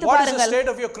வாழ்க்கையை சோதித்து What is the பாருங்கள்.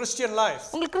 state of your Christian life?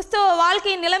 உங்கள் கிறிஸ்தவ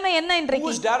வாழ்க்கையின் நிலைமை என்ன Who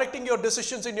இன்றைக்கு? is directing your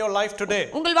decisions in your life today?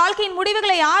 உங்கள் வாழ்க்கையின்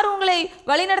முடிவுகளை யார் உங்களை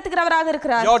வழிநடத்துகிறவராக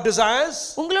இருக்கிறார்? Your desires,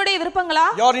 உங்களுடைய விருப்பங்களா,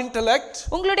 your intellect,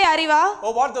 உங்களுடைய அறிவா,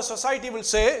 or what the society will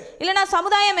say? இல்லனா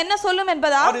சமுதாயம் என்ன சொல்லும்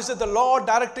என்பதா? Or is it the Lord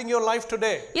directing your life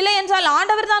today? இல்லை என்றால்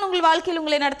ஆண்டவர் தான் உங்கள் வாழ்க்கையில்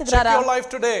உங்களை Check நடத்துகிறாரா? your life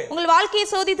today. உங்கள் வாழ்க்கையை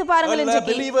சோதித்து பாருங்கள். A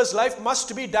இன்றைக்கு believer's life must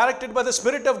be directed by the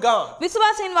Spirit of God.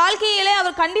 விசுவாசியின் வாழ்க்கையிலே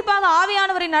அவர் கண்டிப்பாக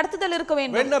ஆவியானவரின் நடத்துதல் இருக்க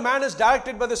வேண்டும். When a man is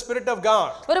directed by the Spirit of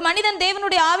God, ஒரு மனிதன்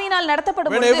தேவனுடைய ஆவியினால்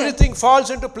நடத்தப்படும் when பொழுது, everything falls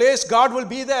into place, God will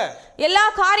be there. எல்லா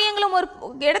காரியங்களும் ஒரு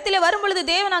இடத்திலே வரும் பொழுது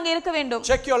தேவன் அங்கே இருக்க வேண்டும்.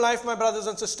 Check your life, my brothers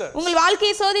and sisters. உங்கள்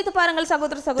வாழ்க்கையை சோதித்து பாருங்கள்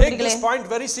சகோதர Take சகோதரிகளே. this point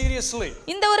very seriously.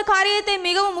 இந்த ஒரு காரியத்தை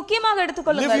மிகவும் முக்கியமாக Live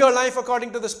எடுத்துக்கொள்ளுங்கள். your life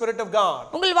according to the Spirit of God.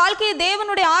 உங்கள் வாழ்க்கையை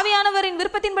தேவனுடைய ஆவியானவரின்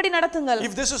விருப்பத்தின்படி நடத்துங்கள்.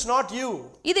 If this is not you,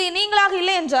 இது நீங்களாக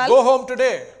இல்லை என்றால், go home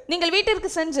today. நீங்கள் வீட்டிற்கு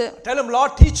சென்று Tell him,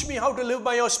 Lord, teach me how to live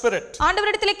by your Spirit.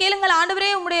 ஆண்டவரிடத்திலே கேளுங்கள், ஆண்டவரே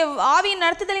உம்முடைய ஆவியின்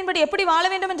நடத்துதலின்படி எப்படி வாழ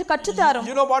வேண்டும் என்று கற்றுத் தாரும்.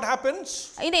 You know what happens?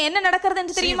 இது என்ன நடக்கிறது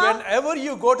என்று See, தெரியுமா? whenever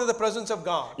you go to the presence of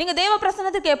God, நீங்க தேவ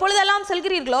பிரசன்னத்துக்கு எப்பொழுதெல்லாம்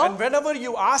செல்கிறீர்களோ, and whenever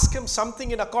you ask him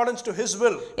something in accordance to his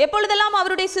will, எப்பொழுதெல்லாம்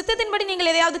அவருடைய சித்தத்தின்படி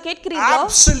நீங்கள் எதையாவது கேட்கிறீர்களோ,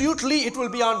 absolutely it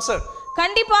will be answered.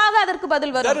 கண்டிப்பாக அதற்கு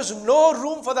பதில் வரும். There is no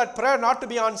room for that prayer not to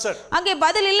be answered. அங்கே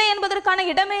பதில் இல்லை என்பதற்கான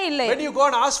இடமே இல்லை. When you go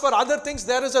and ask for other things,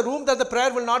 there is a room that the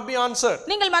prayer will not be answered.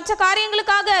 நீங்கள் மற்ற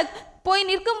காரியங்களுக்காக போய்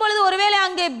நிற்கும் பொழுது ஒருவேளை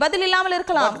அங்கே பதில் இல்லாமல்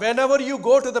இருக்கலாம். But whenever you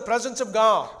go to the presence of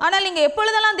God, ஆனால் நீங்க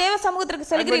எப்பொழுதெல்லாம் தேவ சமூகத்திற்கு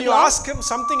and when you செல்கிறீர்களோ, ask him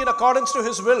something in accordance to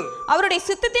his will, அவருடைய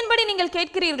சித்தத்தின்படி நீங்கள்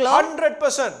கேட்கிறீர்களோ,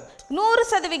 100%,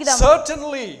 100%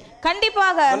 certainly,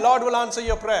 கண்டிப்பாக the Lord will answer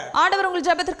your prayer. ஆண்டவர் உங்கள்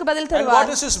ஜெபத்திற்கு பதில் And what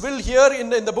தருவார். is his will here in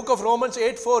the book of Romans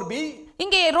 8:4b?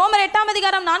 இங்கே ரோமர்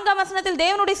 8:4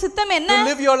 தேவனுடைய சித்தம் என்ன? To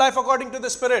live your life according to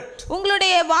the Spirit.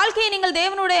 உங்களுடைய வாழ்க்கையை நீங்கள்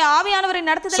தேவனுடைய ஆவியானவரின்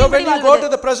So நடத்துதலின்படி when you go வாழ்வது.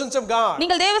 to the presence of God,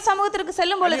 நீங்கள் தேவ சமூகத்திற்கு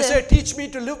செல்லும் and you பொழுது, say, teach me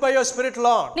to live by your Spirit,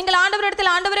 Lord, நீங்கள்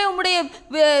ஆண்டவரிடத்தில் ஆண்டவரே உம்முடைய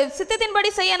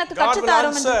சித்தத்தின்படி செய்ய எனக்கு God கற்றுத் will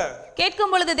தாரும் என்று answer.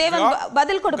 கேட்கும் பொழுது தேவன்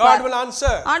பதில் God கொடுப்பார். will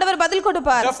answer. ஆண்டவர் பதில்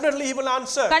கொடுப்பார். Definitely he will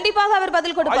answer. கண்டிப்பாக அவர்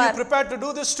பதில் Are you கொடுப்பார். prepared to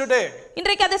do this today?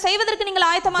 இன்றைக்கு அதை செய்வதற்கு நீங்கள்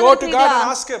ஆயத்தமாக Go to God இருக்கிறீர்களா?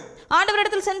 and ask him.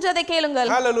 ஆண்டவரிடத்தில் சென்று அதை கேளுங்கள்.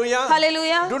 Hallelujah.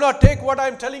 Hallelujah. Do not take what I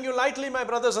am telling you lightly, my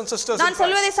brothers and sisters in நான் Christ.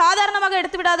 சொல்வதை சாதாரணமாக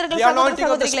எடுத்து விடாதீர்கள் The சகோதர anointing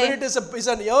of the சகோதரிகளே. Spirit is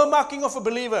an earmarking of a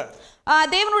believer.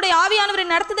 தேவனுடைய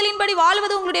ஆவியானவரின் நடத்துதலின்படி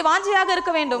வாழ்வது உங்களுடைய வாஞ்சையாக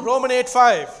இருக்க வேண்டும். Romans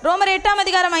 8:5. ரோமர்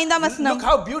 8:5 Look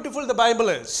how beautiful the Bible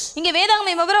is. இங்கே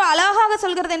வேதாகமம் எவ்வளவு அழகாக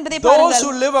சொல்கிறது என்பதை Those பாருங்கள்.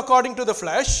 who live according to the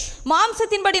flesh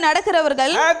மாம்சத்தின்படி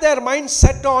நடக்கிறவர்கள் have their mind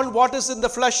set on what is in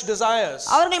the flesh desires.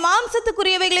 அவர்கள்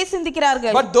மாம்சத்துக்குரியவைகளை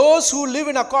சிந்திக்கிறார்கள். But those who live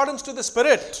in accordance to the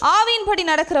Spirit ஆவியின்படி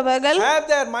நடக்கிறவர்கள் have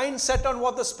their mind set on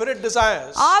what the Spirit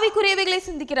desires. ஆவிக்குரியவைகளை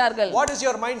சிந்திக்கிறார்கள். What is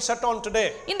your mind set on today?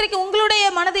 இன்றைக்கு உங்களுடைய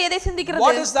மனது எதை சிந்திக்கிறது?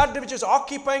 What is that which is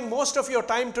occupying most of your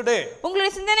time today?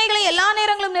 உங்களுடைய சிந்தனைகளை எல்லா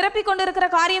நேரங்களும் நிரப்பிக் கொண்டிருக்கிற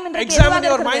காரியம் இன்றைக்கு Examine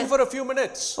எதுவாக your mind இருக்கிறது? for a few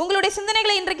minutes. உங்களுடைய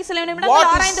சிந்தனைகளை இன்றைக்கு சில நிமிடங்கள்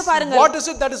ஆராய்ந்து பாருங்கள். What is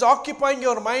it that is occupying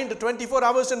your mind 24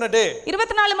 hours in a day?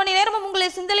 24 மணி நேரமும்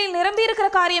உங்களுடைய சிந்தனையில் நிரம்பி இருக்கிற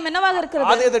காரியம் என்னவாக Are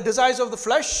இருக்கிறது? they the desires of the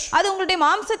flesh? அது உங்களுடைய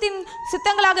மாம்சத்தின்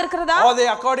சித்தங்களாக இருக்கிறதா? Or are they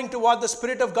according to what the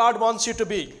Spirit of God wants you to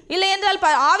be? இல்லை என்றால்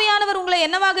ஆவியானவர் உங்களை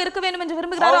என்னவாக இருக்க வேண்டும் என்று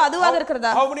விரும்புகிறாரோ அதுவாக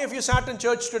இருக்கிறதா? How many of you sat in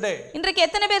church today? இன்றைக்கு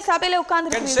எத்தனை பேர் சபையில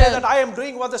உட்கார்ந்து Can say இருக்கிறீர்கள்? that I am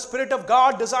doing what the Spirit Spirit of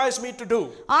God desires me to do.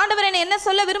 ஆண்டவர் என்ன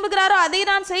சொல்ல விரும்புகிறாரோ அதை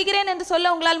நான் செய்கிறேன் என்று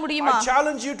சொல்ல உங்களால் முடியுமா? I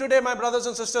challenge you today, my brothers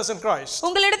and sisters in Christ.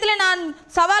 உங்களிடத்தில் நான்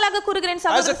சவாலாக கூறுகிறேன் As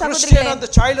a சகோதர Christian சகோதரிகளே, and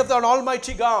the child of the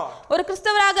Almighty God, ஒரு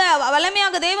கிறிஸ்தவராக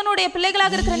வல்லமையாக தேவனுடைய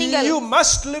பிள்ளைகளாக இருக்கிற நீங்கள் you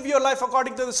must live your life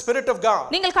according to the Spirit of God.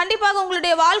 நீங்கள் கண்டிப்பாக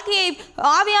உங்களுடைய வாழ்க்கையை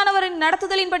ஆவியானவரின்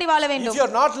நடத்துதலின்படி வாழ If வேண்டும். you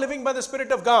are not living by the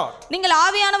Spirit of God, நீங்கள்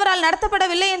ஆவியானவரால்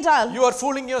நடத்தப்படவில்லை என்றால் you are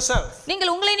fooling yourself.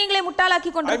 நீங்கள் உங்களை நீங்களே முட்டாளாக்கி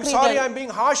I'm கொண்டிருக்கிறீர்கள். sorry I'm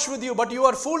being harsh with you, but you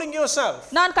are fooling yourself.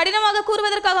 நான் கடினமாக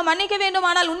கூறுவதற்காக மன்னிக்க வேண்டும்,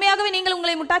 ஆனால் உண்மையாகவே நீங்கள்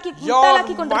உங்களை முட்டாளாக்கி Your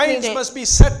minds கொண்டிருக்கிறீர்கள். must be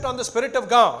set on the Spirit of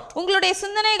God. உங்களுடைய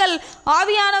சிந்தனைகள்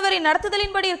ஆவியானவரின்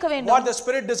நடத்துதலின்படி இருக்க வேண்டும். What the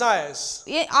Spirit desires.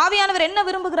 ஆவியானவர் என்ன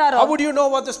விரும்புகிறாரோ, How would you know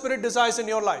what the Spirit desires in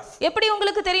your life? எப்படி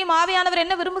உங்களுக்கு தெரியும் ஆவியானவர்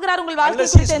என்ன விரும்புகிறார் உங்கள் வாழ்க்கை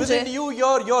Unless He's குறித்து என்று? within you,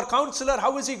 your counselor,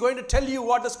 how is He going to tell you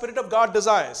what the Spirit of God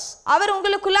desires? அவர்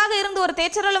உங்களுக்குள்ளாக இருந்து ஒரு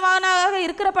தேற்றரவானாக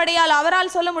இருக்கிறபடியால்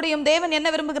அவரால் சொல்ல முடியும் தேவன் என்ன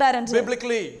விரும்புகிறார் என்று.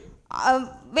 Biblically,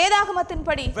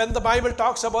 வேதாகமத்தின்படி when the Bible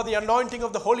talks about the anointing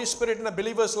of the Holy Spirit in a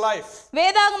believer's life,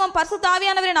 வேதாகமம் பரிசுத்த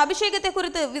ஆவியானவரின் அபிஷேகத்தை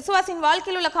குறித்து விசுவாசியின்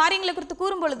வாழ்க்கையில் உள்ள காரியங்களை குறித்து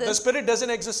கூறும் பொழுது the Spirit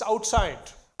doesn't exist outside.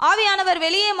 ஆவியானவர்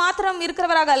வெளியே மாத்திரம்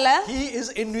இருக்கிறவராக அல்ல, He is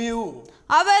in you,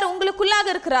 அவர் உங்களுக்குள்ளாக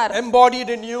இருக்கிறார். embodied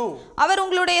in you. அவர்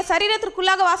உங்களுடைய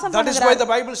சரீரத்திற்குள்ளாக வாசம் That is why பண்ணுகிறார். the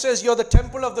Bible says you are the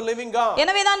temple of the living God.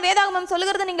 எனவேதான் வேதாகமம்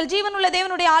சொல்கிறது நீங்கள் ஜீவனுள்ள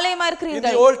தேவனுடைய ஆலயமா In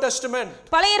இருக்கிறீர்கள். the Old Testament,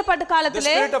 பழைய ஏற்பாட்டு the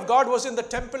காலத்திலே Spirit of God was in the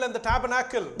temple and the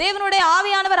tabernacle. தேவனுடைய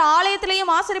ஆவியானவர்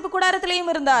ஆலயத்திலேயும் ஆசரிப்பு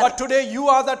கூடாரத்திலேயும் இருந்தார். But today you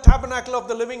are the tabernacle of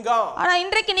the living God. ஆனா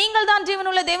இன்றைக்கு நீங்கள் தான்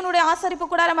ஜீவனுள்ள தேவனுடைய ஆசரிப்பு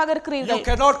கூடாரமாக You இருக்கிறீர்கள்.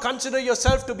 cannot consider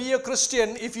yourself to be a Christian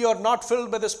if you are not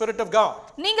filled by the Spirit of God.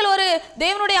 நீங்கள் ஒரு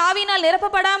தேவனுடைய ஆவியினால்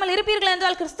நிரப்பப்படாமல் இருப்பீர்கள்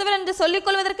என்றால் கிறிஸ்தவர் என்று சொல்லிக்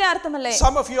கொள்வதற்கே அர்த்தமில்லை.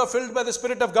 Some of you are filled by the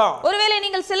Spirit of God, ஒருவேளை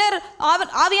நீங்கள் சிலர்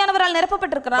ஆவியானவரால்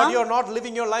நிரப்பப்பட்டிருக்கலாம், but you are not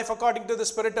living your life according to the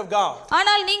Spirit of God.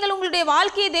 ஆனால் நீங்கள் உங்களுடைய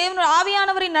வாழ்க்கையை தேவனுடைய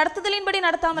ஆவியானவரின் நடத்துதலின்படி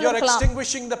நடத்தாமல் You are இருக்கலாம்.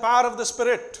 extinguishing the power of the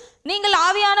Spirit. நீங்கள்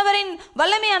ஆவியானவரின்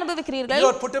வல்லமையை அனுபவிக்கிறீர்கள், You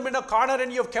have put him in a corner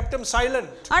and you have kept him silent.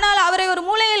 ஆனால் அவரை ஒரு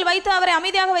மூலையில் வைத்து அவரை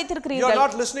அமைதியாக You are வைத்திருக்கிறீர்கள்.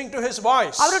 not listening to his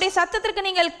voice. அவருடைய சத்தத்திற்கு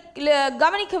நீங்கள்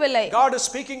கவனிக்கவில்லை. God is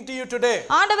speaking to you today.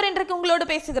 ஆண்டவர் இன்றைக்கு உங்களோடு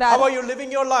பேசுகிறார். How are you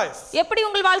living your life? எப்படி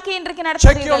உங்கள் வாழ்க்கையை இன்றைக்கு Check your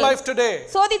நடத்துகிறீர்கள்? life today.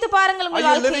 சோதித்து பாருங்கள் Are உங்கள்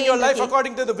you living your life வாழ்க்கையை.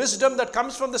 according to the wisdom that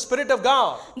comes from the Spirit of God?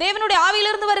 தேவனுடைய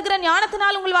ஆவியிலிருந்து வருகிற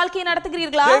ஞானத்தினால் உங்கள் வாழ்க்கையை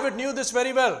நடத்துகிறீர்களா? David knew this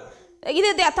very well. இது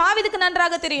தாவீதுக்கு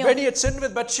நன்றாக தெரியும். When he had sinned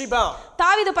with Bathsheba,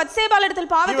 தாவீது பத்சேபாளிடத்தில்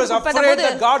he was பாவத்தில் afraid உட்பட்டபோது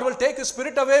that God will take his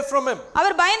spirit away from him.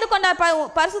 அவர் பயந்து கொண்டார்,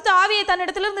 பரிசுத்த ஆவியை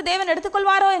தன்னிடத்திலிருந்து தேவன்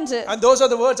எடுத்துக்கொள்வாரோ என்று. And those are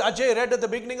the words Ajay read at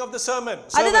the beginning of the sermon.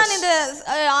 அதுதான் service.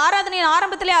 இந்த ஆராதனையின்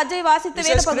ஆரம்பத்திலே அஜய் வாசித்த He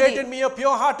வேத says, பகுதி. create in me a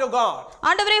pure heart, O God,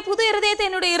 ஆண்டவரே புது இருதயத்தை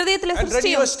என்னுடைய இருதயத்திலே and renew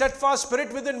சிருஷ்டியும், a steadfast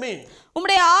spirit within me.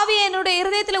 உம்முடைய ஆவியை என்னுடைய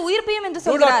இருதயத்திலே உயிர்ப்பியும் என்று Do not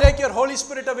சொல்கிறார். take your Holy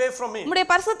Spirit away from me. உம்முடைய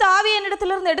பரிசுத்த ஆவியை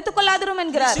என்னிடத்திலிருந்து எடுத்துக்கொள்ளாதிரும் You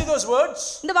என்கிறார். see those words?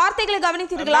 இந்த வார்த்தைகளை A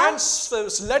கவனித்தீர்களா? man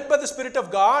is led by the Spirit of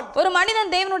God ஒரு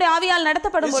மனிதன் தேவனுடைய ஆவியால்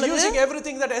நடத்தப்படும் is பொழுது using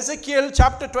everything that Ezekiel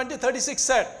chapter 20:36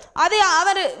 said. அது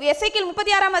அவர் எசேக்கியேல்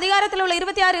 36 அதிகாரத்தில் உள்ள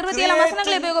 26 27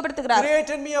 வசனங்களை உபயோகப்படுத்துகிறார்.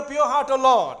 Create in me a pure heart, O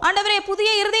Lord. ஆண்டவரே புதிய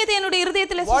இருதயத்தை என்னுடைய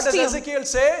இருதயத்திலே What does சிருஷ்டியும். Ezekiel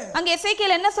say? அங்க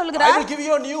எசேக்கியேல் என்ன I சொல்கிறார்? will give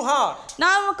you a new heart.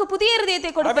 நான் உனக்கு புதிய இருதயத்தை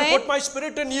I will கொடுப்பேன், put my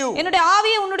spirit in you. என்னுடைய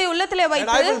ஆவியை உன்னுடைய உள்ளத்திலே And I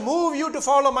வைத்து will move you to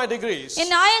follow my degrees.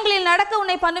 என் நியாயங்களில் நடக்க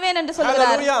உன்னை பண்ணுவேன் என்று சொல்கிறார்.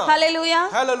 Hallelujah. Hallelujah.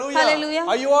 Hallelujah. Hallelujah.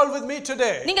 Are you all with me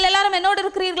today? நீங்கள் எல்லாரும் என்னோடு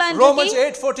இருக்கிறீர்களா Romans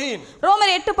இன்றைக்கு? 8:14.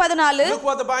 ரோமர் 8:14 Look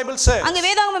what the Bible says. அங்க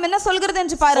வேதாகமம் என்ன சொல்கிறது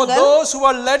என்று For பாருங்கள். those who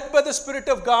are led by the Spirit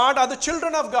of God are the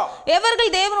children of God.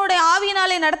 எவர்கள் தேவனுடைய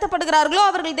ஆவியினாலே நடத்தப்படுகிறார்களோ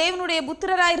அவர்கள் தேவனுடைய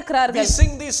புத்திரராய் We இருக்கிறார்கள்.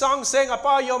 sing these songs saying,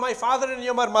 Appa, you're my father and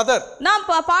you're my mother. நாம்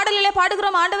பாடலிலே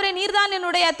பாடுகிறோம், ஆண்டவரே நீர்தான்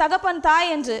என்னுடைய தகப்பன்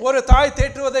தாய் என்று. ஒரு தாய்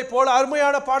தேற்றுவதை போல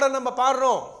அருமையான பாடல் நம்ம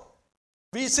பாடுறோம்.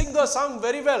 We sing those songs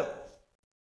very well.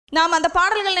 நாம் அந்த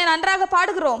பாடல்களை நன்றாக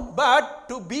பாடுகிறோம். But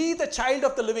to be the child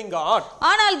of the living God,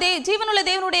 ஆனால் ஜீவனுள்ள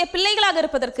தேவனுடைய பிள்ளைகளாக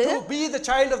இருப்பதற்கு, to be the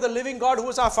child of the living God who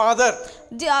is our father,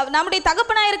 நம்முடைய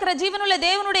தகப்பனாய் இருக்கிற ஜீவனுள்ள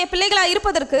தேவனுடைய பிள்ளைகளாக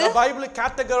இருப்பதற்கு the Bible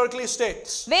categorically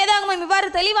states வேதாகமம் இவ்வாறு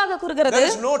தெளிவாக கூறுகிறது.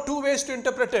 there is no two ways to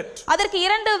interpret it. அதற்கு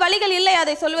இரண்டு வழிகள் இல்லை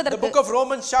அதை The சொல்வதற்கு. book of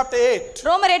Romans chapter 8,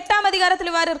 ரோமர் 8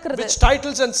 அதிகாரத்தில் இவ்வாறு இருக்கிறது. which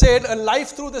titles and said a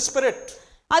life through the Spirit.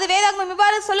 அது வேதாகமம்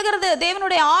இவ்வாறு சொல்கிறது,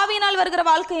 தேவனுடைய ஆவியினால் வருகிற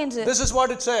வாழ்க்கை என்று. This is what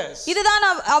it says. இதுதான்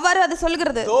அவர் அது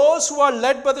சொல்கிறது. Those who are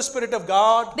led by the Spirit of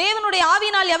God தேவனுடைய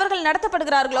ஆவியினால் எவர்கள்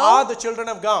நடத்தப்படுகிறார்களோ are the children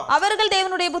of God. அவர்கள்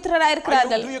தேவனுடைய புத்திரராய்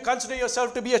இருக்கிறார்கள். Do you consider yourself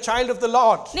to be a child of the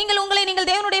Lord? நீங்கள்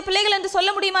தேவனுடைய பிள்ளைகள் என்று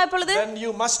சொல்ல முடியுமா இப்பொழுது? Then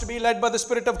you must be led by the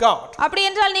Spirit of God. அப்படி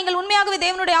என்றால் நீங்கள் உண்மையாகவே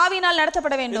தேவனுடைய ஆவியினால்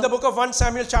நடத்தப்பட In வேண்டும். the book of 1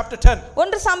 Samuel chapter 10,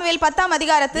 1 Samuel 10 we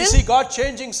அதிகாரத்தில் see God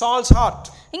changing Saul's heart.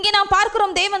 இங்கே நாம்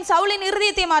பார்க்கிறோம் தேவன் சவுலின்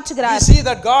இருதயத்தை We மாற்றுகிறார். see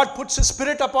that God puts his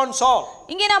spirit upon Saul.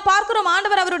 இங்கே நாம் பார்க்கிறோம்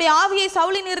ஆண்டவர் அவருடைய ஆவியை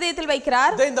சவுலின் இருதயத்தில்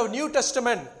வைக்கிறார். Then in the New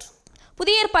Testament,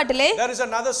 புதிய ஏற்பாட்டிலே there is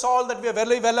another Saul that we are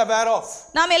very well aware of.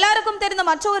 நாம் எல்லாருக்கும் தெரிந்த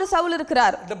மற்றொரு சவுல்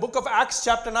இருக்கிறார். The book of Acts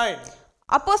chapter 9.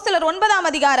 அப்போஸ்தலர் 9ஆம்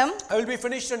அதிகாரம். I will be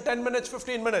finished in 10 minutes,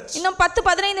 15 minutes. இன்னும்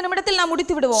 10-15 நிமிடத்தில் நாம்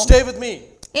முடித்து விடுவோம். Stay with me.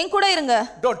 என் கூட இருங்க.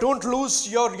 Don't lose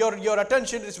your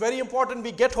attention. It's very important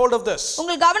we get hold of this.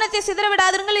 உங்கள் கவனத்தை சிதற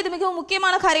விடாதீர்கள். இது மிகவும்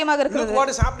முக்கியமான காரியமாக இருக்கிறது. Look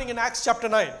what is happening in Acts chapter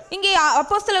 9. இங்கே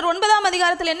அப்போஸ்தலர் 9ஆம்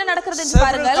அதிகாரத்தில் என்ன நடக்கிறது என்று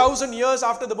பாருங்கள். 7,000 years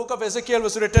after the book of Ezekiel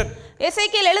was written.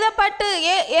 எசேக்கியேல் எழுதப்பட்டு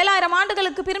 7000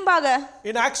 ஆண்டுகளுக்கு பின்பாக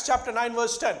In Acts chapter 9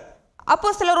 verse 10.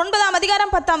 அப்போஸ்தலர் 9ஆம்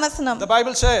அதிகாரம் 10ஆம் வசனம். The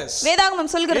Bible says,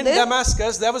 வேதாகமம் சொல்கிறது, in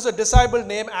Damascus there was a disciple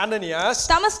named Ananias.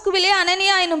 தமஸ்குவிலே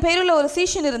அனனியா என்னும் பெயருள்ள ஒரு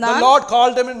சீஷன் இருந்தான். The Lord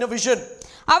called him in a vision.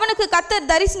 அவனுக்கு கர்த்தர்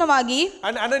தரிசனமாகி,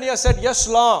 and Ananias said, yes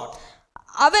Lord.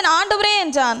 அவன் ஆண்டவரே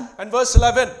என்றான். And verse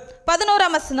 11.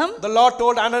 11ஆம் வசனம். The Lord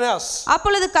told Ananias,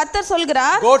 அப்பொழுது கர்த்தர்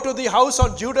சொல்கிறார், go to the house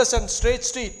on Judas and Straight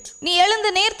Street. நீ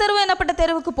எழுந்து நேர் தெரு எனப்பட்ட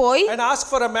தெருவுக்கு போய் and ask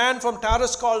for a man from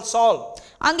Tarsus called Saul.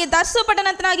 அங்கே தர்சு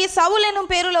பட்டணத்தினாகிய சவுல் என்னும்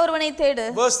பெயருள்ள ஒருவனை தேடு.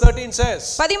 Verse 13 says,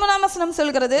 13ஆம் வசனம்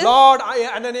சொல்கிறது, Lord,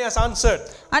 Ananias answered,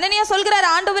 அனனியா சொல்கிறார்,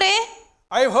 ஆண்டவரே,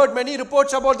 I have heard many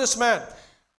reports about this man.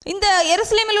 இந்த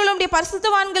எருசலேமில் உள்ள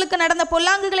பரிசுத்தவான்களுக்கு நடந்த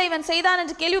பொல்லாங்குகளை இவன் செய்தான்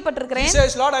என்று கேள்விப்பட்டிருக்கிறேன். He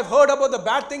says, Lord, I've heard about the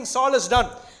bad things Saul has done.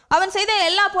 அவன் செய்த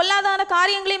எல்லா பொல்லாதான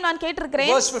காரியங்களையும் நான்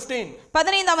கேட்டிருக்கிறேன். Verse 15.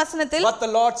 15ஆம் வசனத்தில், but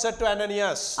the Lord said to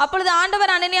Ananias, அப்பொழுது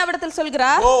ஆண்டவர் அனனியாவிடத்தில்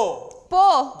சொல்கிறார், go, போ,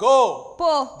 போ.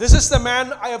 This is the man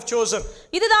I have chosen.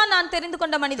 இதுதான் நான் தெரிந்து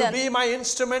கொண்ட மனிதன். To be my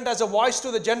instrument as a voice to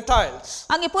the Gentiles.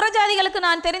 அங்கே புறஜாதிகளுக்கு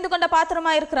நான் தெரிந்து கொண்ட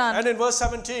பாத்திரமாய் இருக்கிறான். And in verse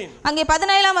 17. அங்கே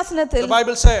 17ஆம் வசனத்தில், the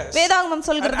Bible says, வேதாகமம்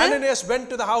சொல்கிறது, and Ananias went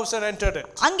to the house and entered it.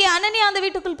 அங்கே அனனியா அந்த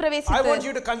வீட்டுக்குள் பிரவேசித்தார். I want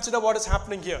you to consider what is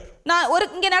happening here. நான்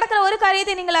இங்கே நடக்கிற ஒரு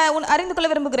காரியத்தை நீங்கள் அறிந்து கொள்ள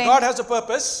விரும்புகிறேன். God has a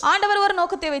purpose. ஆண்டவர் ஒரு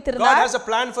நோக்கத்தை வைத்திருந்தார். God has a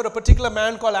plan for a particular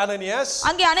man called Ananias.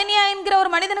 அங்கே அனனியா என்கிற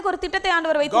ஒரு மனிதனுக்கு ஒரு திட்டத்தை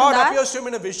ஆண்டவர் வைத்திருந்தார். God appears to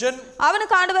him in a vision.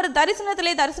 அவனுக்கு ஆண்டவர்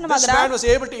தரிசனத்திலே தரிசனமாகிறார். This man was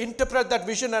able to interpret that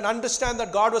vision and understand that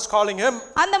God was calling him.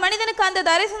 அந்த மனிதனுக்கு அந்த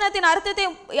தரிசனத்தின் அர்த்தத்தை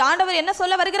ஆண்டவர் என்ன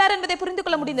சொல்ல வருகிறார் என்பதை புரிந்து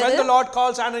கொள்ள முடிந்தது. When the Lord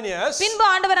calls Ananias, பின்பு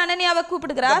ஆண்டவர் அனனியாவை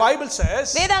கூப்பிடுகிறார். the Bible says,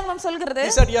 வேதாகமம் சொல்கிறது,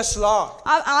 he said, yes Lord.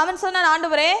 அவன் சொன்னான்,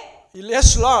 ஆண்டவரே.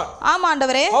 Yes Lord. ஆம்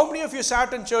ஆண்டவரே. How many of you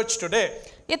sat in church today?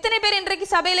 எத்தனை பேர் இன்றைக்கு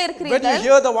சபையில இருக்கிறீர்கள்? When you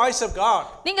hear the voice of God,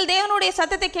 நீங்கள் தேவனுடைய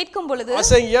சத்தத்தை கேட்கும் பொழுது,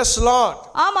 are saying yes Lord?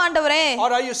 ஆம் ஆண்டவரே. Or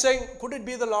are you saying, could it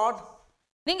be the Lord?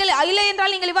 நீங்கள் இல்லை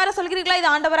என்றால் நீங்கள் இவ்வாறு சொல்கிறீர்களா, இது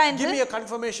ஆண்டவரா என்று? Give me a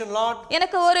confirmation Lord.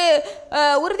 எனக்கு ஒரு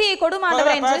உறுதியை கொடும்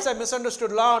ஆண்டவரே என்று. Perhaps I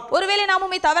misunderstood Lord. ஒருவேளை நாம்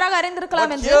உம்மை தவறாக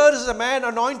அறிந்திருக்கலாம் என்று. Here is a man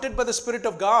anointed by the Spirit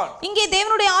of God. இங்கே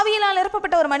தேவனுடைய ஆவியினால்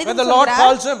நிரப்பப்பட்ட ஒரு மனிதன் சொல்கிறார். When the Lord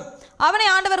calls him, அவனை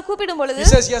ஆண்டவர் கூப்பிடும் பொழுது, he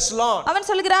says yes Lord. அவன்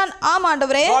சொல்கிறான், ஆம்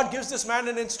ஆண்டவரே. God gives this man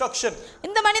an instruction.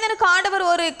 இந்த மனிதனுக்கு ஆண்டவர்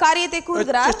ஒரு காரியத்தை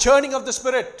கூறுகிறார். A churning of the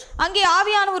Spirit. அங்கே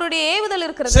ஆவியானவருடைய ஏவுதல்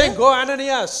இருக்கிறது. Saying go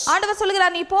Ananias. ஆண்டவர்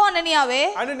சொல்கிறார், நீ போ அனனியாவே.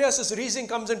 Ananias' reasoning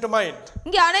comes into mind.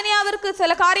 இங்கே அனனியாவிற்கு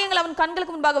சில காரியங்கள் அவன்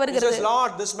கண்களுக்கு முன்பாக வருகிறது. He says,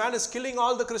 Lord, this man is killing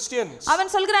all the Christians.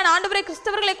 அவன் சொல்கிறான், ஆண்டவரே,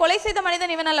 கிறிஸ்தவர்களை கொலை செய்த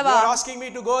மனிதன் இவன் அல்லவா? You are asking me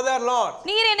to go there Lord.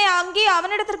 நீர் என்னை அங்கே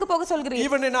அவனிடத்திற்கு போக சொல்கிறீர்.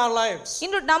 Even in our lives,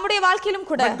 இன்று நம்முடைய வாழ்க்கையிலும்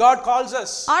கூட, when God calls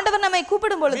us, ஆண்டவர் நம்மை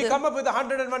கூப்பிடும் பொழுது, we come up with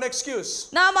 101 excuse.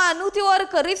 நாம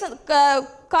 101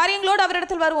 காரியங்களோடு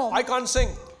அவரிடத்தில் வருவோம். I can't sing.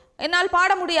 என்னால்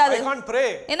பாட முடியாது. I can't pray.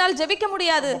 என்னால் ஜெபிக்க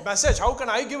முடியாது. Message, how can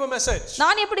I give a message?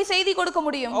 நான் எப்படி செய்தி கொடுக்க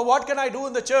முடியும்? Or what can I do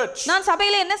in the church? நான்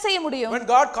சபையில என்ன செய்ய முடியும்? When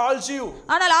God calls you,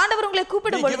 ஆனால் ஆண்டவர் உங்களை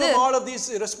கூப்பிடும் பொழுது, give him all of these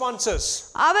responses.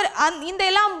 அவர் இந்த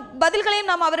எல்லா பதில்களையும்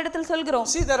நாம் அவரிடத்தில் சொல்கிறோம்.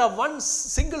 See, there are one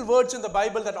single words in the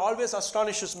Bible that always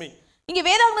astonishes me. இங்க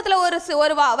வேதாகமத்துல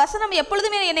ஒரு வசனம்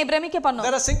எப்பொழுதுமே என்னை பிரமிக்க பண்ணும்.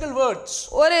 There are single words.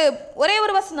 ஒரே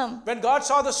ஒரு வசனம். When God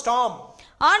saw the storm,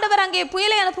 ஆண்டவர் அங்கே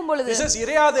புயலை அனுப்பும் பொழுது, he says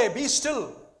இறையாதே, be still.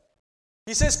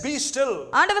 He says be still.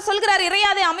 ஆண்டவர் சொல்கிறார்,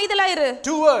 இறையாதே, அமைதலாயிரு.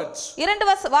 Two words. இரண்டு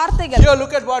வார்த்தைகள். Here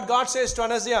look at what God says to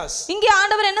Ananias. இங்கே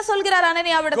ஆண்டவர் என்ன சொல்கிறார்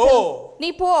அனனியாவிடத்தில்? Go.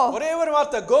 நீ போ. ஒரே ஒரு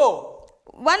வார்த்தை, go.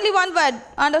 Only one word.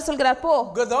 ஆண்டவர் சொல்கிறார், போ.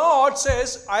 God says,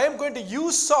 I am going to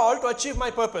use Saul to achieve my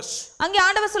purpose. அங்கே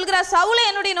ஆண்டவர் சொல்கிறார், சவுலை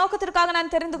என்னுடைய நோக்கத்திற்காக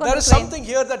நான் தெரிந்து கொண்டேன். There is something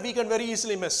here that we can very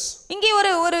easily miss. இங்கே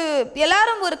ஒரு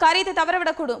எல்லாரும் ஒரு காரியத்தை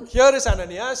தவறவிடக் கூடும். Here is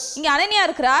Ananias. இங்கே அனனியா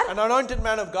இருக்கிறார். An anointed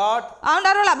man of God.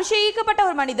 ஆண்டவரால் அபிஷேகிக்கப்பட்ட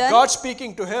ஒரு மனிதன். God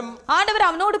speaking to him. ஆண்டவர்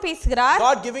அவனோடு பேசுகிறார்.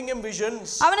 God giving him visions.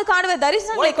 அவனுக்கு ஆண்டவர்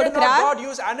தரிசனங்களை கொடுக்கிறார். Why cannot God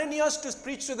use Ananias to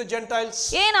preach to the Gentiles?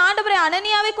 ஏன் ஆண்டவர்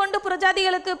அனனியாவை கொண்டு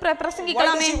புறஜாதிகளுக்கு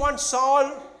பிரசங்கிக்கலாமே? Why does he want Saul?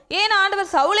 ஏன் ஆண்டவர்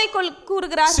சவுலை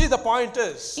கூறுகிறார்? See, the point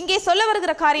is, இங்கே சொல்ல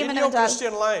வருகிற காரியம் என்னவென்றால்,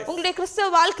 Christian life, உங்களுடைய கிறிஸ்தவ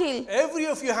வாழ்க்கையில் every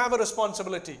of you have a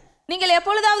responsibility. நீங்கள்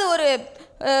எப்பொழுதாவது ஒரு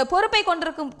பொறுப்பை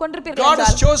கொண்டிருப்பீர்கள் God has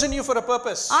என்றால் chosen you for a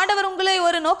purpose. ஆண்டவர் உங்களை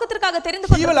ஒரு நோக்கத்திற்காக தெரிந்து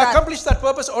He will கொண்டிருக்கிறார். accomplish that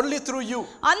purpose only through you.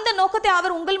 அந்த நோக்கத்தை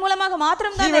அவர் உங்கள் மூலமாக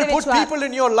மாத்திரம் He தான் will put நிறைவேற்றுவார். people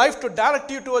in your life to direct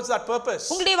you towards that purpose.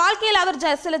 உங்களுடைய வாழ்க்கையில் அவர்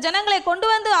சில ஜனங்களை கொண்டு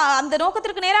வந்து அந்த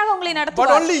நோக்கத்திற்கு நேராக உங்களை But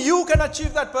நடத்துவார். only you can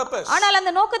achieve that purpose. ஆனால்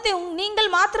அந்த நோக்கத்தை நீங்கள்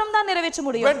மாத்திரம் தான் நிறைவேற்ற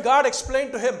முடியும். When God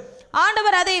explained to him,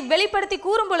 ஆண்டவர் அதை வெளிப்படுத்தி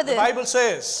கூறும் பொழுது the Bible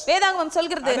says, வேதாகமம்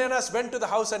சொல்கிறது, Ananias went to the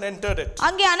house and entered it.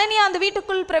 அங்கே அனனியா அந்த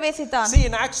வீட்டுக்குள் பிரவேசித்தான். See,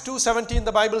 in Acts 2:17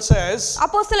 the Bible says,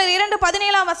 அப்போஸ்தலர்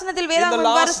 2:17 வசனத்தில் In வேதாகமம்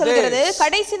the இவ்வாறு last சொல்கிறது, days,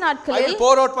 கடைசி I நாட்களில் will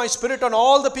pour out my spirit on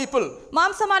all the people.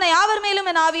 மாம்சமான யாவர் மேலும்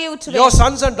என் ஆவியை Your ஊற்றுவேன்.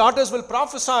 sons and daughters will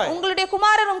prophesy. உங்களுடைய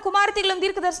குமாரரும் குமாரத்திகளும்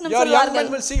தீர்க்கதரிசனம் Your young சொல்வார்கள்.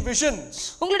 men will see visions.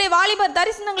 உங்களுடைய வாலிபர்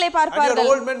தரிசனங்களை And your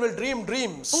பார்ப்பார்கள். old men will dream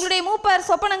dreams. உங்களுடைய மூப்பர்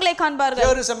சொப்பனங்களை காண்பார்கள்.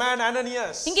 Here is a man,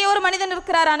 Ananias. இங்கே ஒரு மனிதன்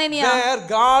இருக்கிறார், அனனியா. There,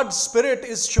 God's spirit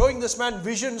is showing this man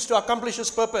visions to accomplish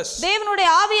his purpose. தேவனுடைய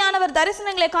ஆவியானவர்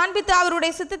தரிசனங்களை காண்பித்து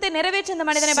அவருடைய சித்தத்தை நிறைவேற்ற இந்த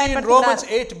மனிதனை See, in Romans பயன்படுத்துகிறார்.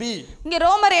 8b, இங்கே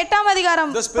ரோமர் 8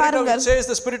 அதிகாரம் the spirit of, பாருங்கள். it says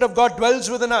the spirit of God dwells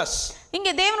within us.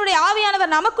 இங்கே தேவனுடைய ஆவியானவர்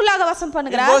நமக்குள்ளாக வசம் In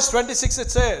பண்ணுகிறார். verse 26 it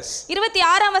says,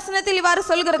 26 வசனத்தில் இவ்வாறு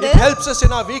சொல்கிறது, it helps us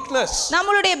in our weakness.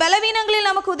 நம்மளுடைய பலவீனங்களில்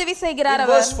நமக்கு உதவி செய்கிறார் In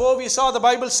our. verse 4 we saw the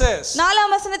Bible says, 4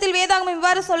 வசனத்தில் வேதாகமம்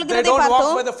இவ்வாறு they சொல்கிறதை don't walk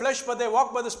பார்த்தோம். by the flesh but they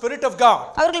walk by the spirit of God.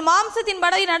 அவர்கள் மாம்சத்தின்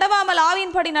படி நடவாமல்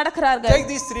ஆவியின்படி நடக்கிறார்கள். Take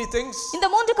these three things, இந்த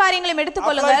 3 காரியங்களையும் எடுத்துக்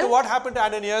apply கொள்ளுங்கள். to what happened to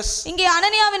Ananias. இங்கே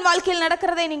அனனியாவின் வாழ்க்கையில்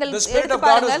நடக்கிறதை நீங்கள் The spirit எடுத்து of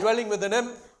God was பாருங்கள். dwelling within him.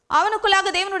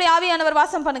 அவனுக்குள்ளாக தேவனுடைய ஆவியானவர்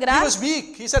வாசம் He பண்ணுகிறார். was weak.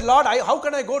 He said, Lord, how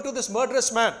can I go to this murderous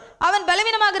man? அவன்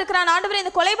பலவீனமாக இருக்கிறான். ஆண்டவரே,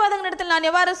 இந்த கொலைபாதகனிடத்தில் நான்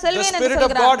எவ்வாறு The செல்வேன் என்று spirit of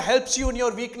சொல்கிறார். God helps you in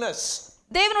your weakness.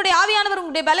 தேவனுடைய ஆவியானவர்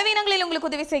உங்களுடைய பலவீனங்களில்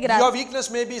உங்களுக்கு உதவி செய்கிறார். Your weakness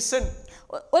may be sin,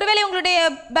 ஒருவேளை உங்களுடைய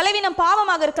பலவீனம்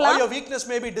பாவமாக or இருக்கலாம். your weakness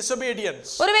may be disobedience.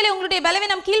 ஒருவேளை உங்களுடைய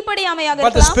பலவீனம் கீழ்ப்படியாமையாக But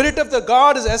the இருக்கலாம். spirit of the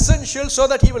God is essential so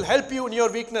that he will help you in your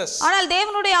weakness. ஆனால்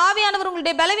தேவனுடைய ஆவியானவர்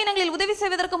உங்களுடைய பலவீனங்களில் உதவி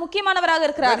செய்வதற்கு முக்கியமானவராக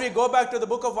இருக்கிறார். When we go back to the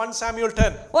book of 1 Samuel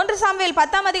 10, 1 Samuel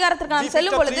 10 அதிகாரத்திற்கு we நாம் picked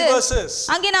செல்லும் up பொழுது 3 verses.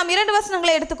 அங்கே நாம் 2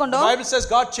 வசனங்களை The எடுத்துக்கொண்டோம். Bible says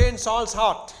God changed Saul's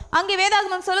heart. அங்கே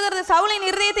வேதாகமம் சொல்கிறது, சவுலின்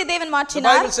இருதயத்தை தேவன் The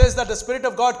மாற்றினார். Bible says that the spirit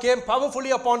of God came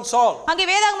powerfully upon Saul. அங்கே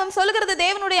வேதாகமம் சொல்கிறது,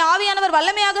 தேவனுடைய ஆவியானவர்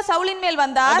வல்லமையாக சவுலின் மேல் And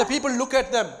வந்தார். the people look at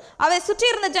them. அவரை சுற்றி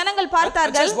இருந்த ஜனங்கள் And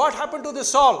பார்த்தார்கள். says, what happened to this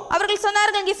Saul? அவர்கள்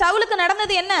சொன்னார்கள், இங்கே சவுலுக்கு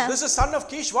நடந்தது என்ன? This is son of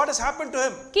Kish. What has happened to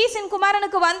him? கீசின்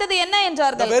குமாரனுக்கு வந்தது என்ன The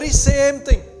என்றார்கள். very same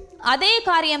thing. அதே The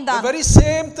காரியம்தான். very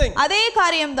same thing அதே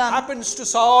காரியம்தான் happens to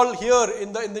Saul here in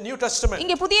the New Testament.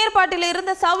 இங்கே புதிய ஏற்பாட்டில்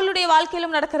இருந்த சவுலுடைய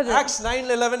வாழ்க்கையிலும் நடக்கிறது. Acts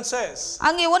 9:11 says,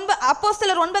 அங்கே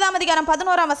அப்போஸ்தலர் 9 அதிகாரம்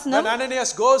 11 வசனம், when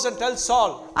Ananias goes and tells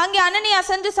Saul, அங்கே அனனியா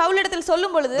சென்று சவுலிடத்தில்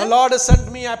சொல்லும் பொழுது, the Lord has sent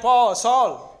me,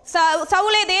 Saul,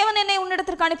 சவுலே, தேவன் என்னை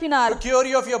உன்னிடத்திற்கு அனுப்பினார். to cure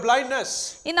you of your blindness.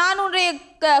 நான் உன்னுடைய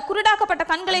குருடாக்கப்பட்ட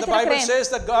கண்களை And the Bible திறக்கிறேன். says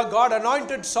that God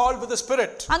anointed Saul with the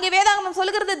Spirit. அங்கே வேதாகமம்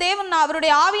சொல்கிறது, தேவன்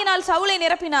அவருடைய ஆவியினால் சவுலை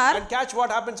நிரப்பினார். And catch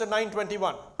what happens in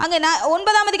 9:21. அங்கே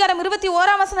 9 அதிகாரம்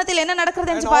 21 வசனத்தில் என்ன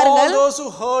நடக்கிறது And என்று all பாருங்கள். those who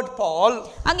heard Paul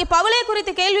அங்கே பவுலை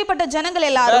குறித்து கேள்விப்பட்ட ஜனங்கள்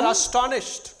were எல்லாரும்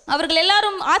astonished. அவர்கள்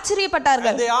எல்லாரும்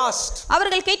ஆச்சரியப்பட்டார்கள். And they asked,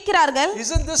 அவர்கள் கேட்கிறார்கள்,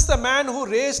 isn't this the man who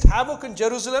raised havoc in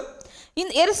Jerusalem?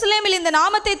 இந்த எருசலேமில் இந்த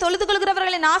நாமத்தை தொழுது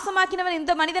கொள்கிறவர்களை நாசமாக்கினவன்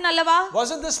இந்த மனிதன் அல்லவா?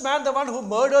 Wasn't this man the one who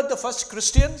murdered the first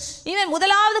Christians? இவன்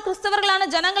முதலாவது கிறிஸ்தவர்களான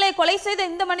ஜனங்களை கொலை செய்த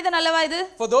இந்த மனிதன் அல்லவா இது?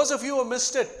 For those of you who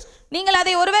missed it, நீங்கள்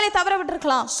அதை ஒருவேளை தவற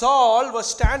விட்டிருக்கலாம். Saul was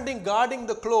standing guarding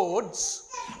the clothes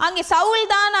அங்கே சவுல்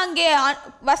தான் அங்கே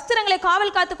வஸ்திரங்களை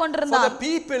காவல் காத்து for கொண்டிருந்தான். the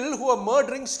people who were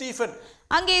murdering Stephen.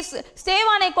 அங்கே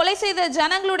ஸ்தேவானை கொலை செய்த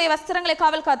ஜனங்களுடைய வஸ்திரங்களை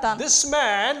காவல் காத்தான். This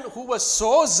man who was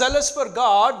so zealous for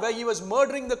God where he was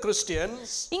murdering the Christians,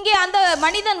 இங்கே அந்த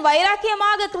மனிதன்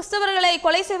வைராக்கியமாக கிறிஸ்தவர்களை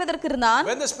கொலை செய்வதற்கு இருந்தான்.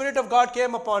 when the Spirit of God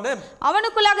came upon him,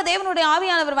 அவனுக்குள்ளாக தேவனுடைய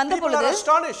ஆவியானவர் வந்த people பொழுது are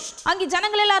astonished. அங்கே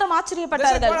ஜனங்கள் எல்லாரும் They said,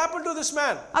 ஆச்சரியப்பட்டார்கள். what happened to this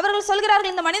man? அவர்கள்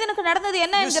சொல்கிறார்கள், இந்த மனிதனுக்கு நடந்தது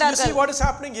என்ன You see என்கிறார்கள். what is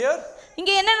happening here?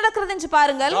 இங்கே என்ன நடக்கிறது என்று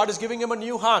பாருங்கள். God is giving him a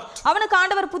new heart. அவனுக்கு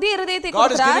ஆண்டவர் புதிய இருதயத்தை God is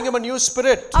கொடுக்கிறார். giving him a new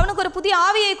spirit. அவனுக்கு ஒரு புதிய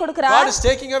ஆவியை கொடுக்கிறார். God is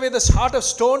taking away this heart of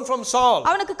stone from Saul.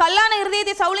 அவனுக்கு கல்லான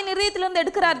இருதயத்தை சவுலின் இருதயத்திலிருந்து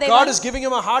எடுக்கிறார் God தேவன். is giving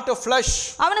him a heart of flesh.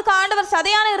 அவனுக்கு ஆண்டவர்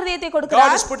சதையான இருதயத்தை God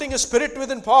கொடுக்கிறார். is putting his spirit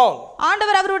within Paul.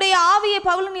 ஆண்டவர் அவருடைய ஆவியை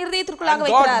பவுலின் இருதயத்திற்குள்ளாக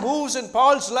And God வைக்கிறார். moves in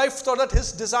Paul's life so that his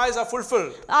desires are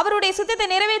fulfilled. அவருடைய சித்தத்தை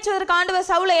நிறைவேற்றுவதற்கு ஆண்டவர்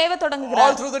சவுலை ஏவ All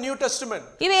தொடங்குகிறார். through the New Testament,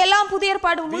 இவை எல்லாம் புதிய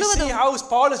ஏற்பாடு we see முழுவதும் how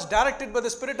Paul is directed by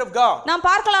the Spirit of God. நாம்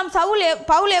பார்க்கலாம்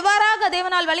பவுல் எவ்வாறாக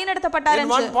தேவனால் வழிநடத்தப்பட்டார் In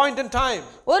என்று. one point in time,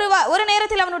 ஒரு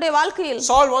நேரத்தில் அவனுடைய வாழ்க்கையில்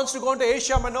Saul wants to go into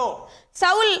Asia Minor.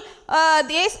 Saul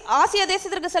Asia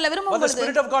தேசத்திற்கு செல்ல But the விரும்பும்போது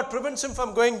Spirit of God prevents him from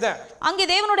going there. அங்கே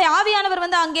தேவனுடைய ஆவியானவர்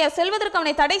வந்து அங்கே செல்வதற்கு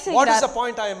அவனை தடை What is செய்கிறார். the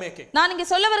point I am making? நான் இங்கே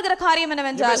சொல்ல வருகிற காரியம் You may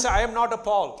என்னவென்றால், say, I am not a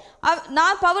Paul.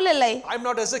 நான் பவுல் இல்லை, I am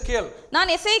not Ezekiel.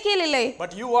 நான் எசேக்கியேல் இல்லை,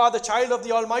 But you are the child of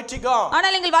the Almighty God.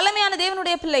 ஆனால் நீங்கள் வல்லமையான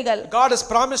தேவனுடைய பிள்ளைகள். God has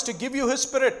promised to give you His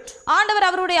Spirit. ஆண்டவர்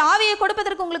அவருடைய ஆவியை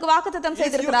கொடுப்பதற்கு உங்களுக்கு வாக்குத்தத்தம் If you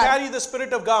செய்திருக்கிறார். carry the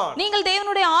Spirit of God, நீங்கள்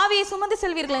தேவனுடைய ஆவியை சுமந்து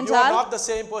செல்வீர்கள் you are என்றால் not the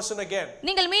same person again.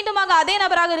 நீங்கள் மீண்டுமாக அதே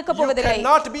நபராக இருக்க You போவதில்லை.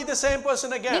 cannot be the same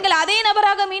person again. நீங்கள் அதே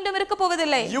நபராக மீண்டும் இருக்க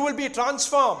போவதில்லை. You will be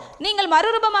transformed. நீங்கள்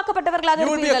மறுரூபமாக்கப்பட்டவர்களாக You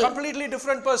will be a இருப்பீர்கள். completely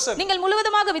different person. நீங்கள்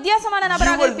முழுவதுமாக வித்தியாசமான You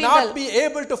நபராக will இருப்பீர்கள். not be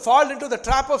able to fall into the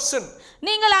trap of sin.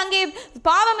 நீங்கள் அங்கே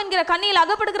பாவம் என்கிற கண்ணியில்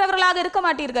அகப்படுகிறவர்களாக இருக்க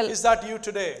மாட்டீர்கள். Is that you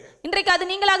today? இன்றைக்கு அது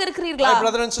நீங்களாக இருக்கிறீர்களா? My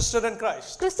brother and sister in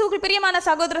Christ. கிறிஸ்துவுக்குள் பிரியமான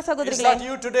சகோதர Is சகோதரிகளே, that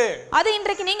you today? அது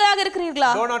இன்றைக்கு நீங்களாக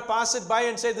இருக்கிறீர்களா? Do not pass it by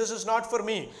and say, this is not for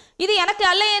me. இது எனக்கு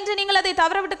அல்ல என்று நீங்கள் அதை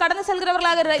தவறவிட்டு கடந்து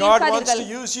செல்கிறவர்களாக God wants இருக்காதீர்கள்.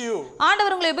 to use you.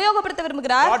 ஆண்டவர் உங்களை உபயோகப்படுத்த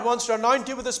விரும்புகிறார். God wants to anoint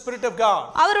you with the Spirit of God.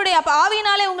 அவருடைய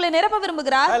ஆவியினாலே உங்களை நிரப்ப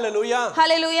விரும்புகிறார். Hallelujah.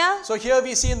 Hallelujah. So here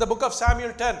we see in the book of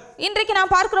Samuel 10, இன்றைக்கு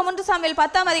நாம் பார்க்கிறோம் 1 சாமுவேல்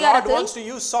 10 God அதிகாரத்தில் wants to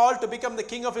use Saul to become the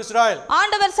king of Israel.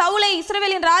 ஆண்டவர் சவுலை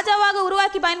இஸ்ரவேலின் ராஜாவாக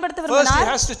உருவாக்கி பயன்படுத்த First he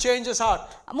விரும்பினார். has to change his heart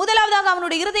முதலாவதாக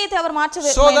அவனுடைய இருதயத்தை அவர் மாற்ற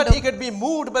so that வேண்டும். he can be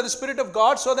moved by the Spirit of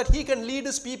God, so that he can lead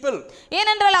his people.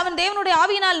 ஏனென்றால் அவன் தேவனுடைய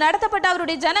ஆவியினால் நடத்தப்பட்ட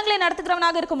அவருடைய ஜனங்களை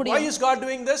நடத்துகிறவனாக இருக்க Why முடியும். is God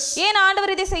doing this? ஏன்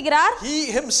ஆண்டவர் இதை செய்கிறார்? He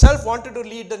himself wanted to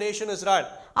lead the nation Israel.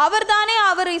 அவர்தானே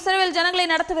அவர் இஸ்ரவேல் ஜனங்களை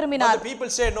நடத்த But விரும்பினார். the people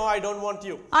say, no, I don't want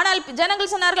you. ஆனால் ஜனங்கள்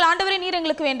சொன்னார்கள், ஆண்டவரே நீர்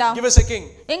எங்களுக்கு வேண்டாம், Give us a king.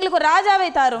 எங்களுக்கு ஒரு ராஜாவை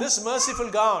தாரும். This merciful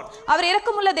God, அவர்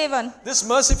இரக்கமுள்ள தேவன். this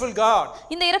merciful God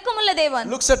இந்த இரக்கமுள்ள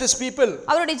தேவன் looks at his people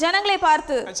அவருடைய ஜனங்களை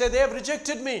பார்த்து and say, they have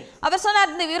rejected me, அவர்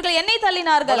சொன்னார், இவர்கள் என்னை but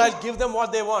தள்ளினார்கள், I'll give them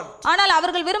what they want. ஆனால்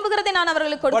அவர்கள் விரும்புகிறதை நான்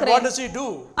அவர்களுக்கு But what கொடுக்கிறேன். does he do?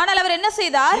 ஆனால் அவர் என்ன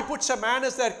செய்தார்? He puts a man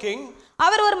as their king,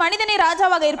 அவர் ஒரு மனிதனை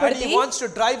ராஜாவாக and ஏற்படுத்தி, he wants to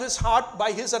drive his heart by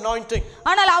his anointing.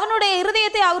 ஆனால் அவனுடைய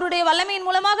இருதயத்தை அவருடைய வல்லமையின்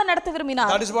மூலமாக நடத்த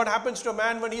விரும்பினார். That is what happens to a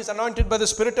man when he is anointed by the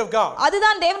Spirit of God.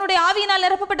 அதுதான் தேவனுடைய ஆவியினால்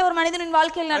நிரப்பப்பட்ட ஒரு மனிதனின்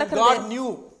வாழ்க்கையில் And நடக்கிறது. God knew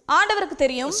ஆண்டவருக்கு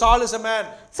தெரியும். Saul is a man,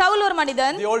 Saul ஒரு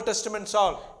மனிதன், the Old Testament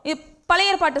Saul.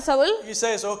 பழைய ஏற்பாட்டு Saul. He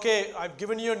says, okay, I've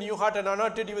given you a new heart and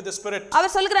anointed you with the Spirit.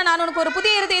 அவர் சொல்கிறார், நான் உனக்கு ஒரு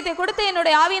புதிய இருதயத்தை கொடுத்து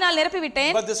என்னுடைய ஆவியினால் நிரப்பி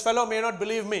விட்டேன், But this fellow may not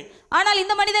believe me. ஆனால்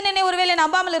இந்த மனிதன் என்னை ஒருவேளை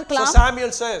நம்பாமல் So இருக்கலாம்.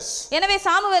 Samuel says, எனவே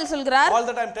சாமுவேல் சொல்கிறார், all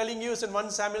that I'm telling you is in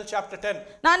 1 Samuel chapter 10.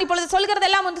 நான் இப்பொழுது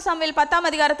சொல்கிறதெல்லாம் 1 சாமுவேல்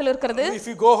 10 அதிகாரத்தில் இருக்கிறது. If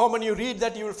you go home and you read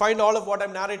that, you will find all of what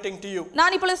I'm narrating to you.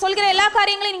 நான் இப்பொழுது சொல்கிற எல்லா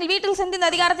காரியங்களையும் நீங்கள் வீட்டில் சென்று இந்த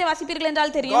அதிகாரத்தை வாசிப்பீர்கள்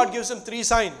என்றால் தெரியும். God gives him 3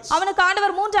 signs. அவனுக்கு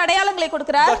ஆண்டவர் 3 அடையாளங்களை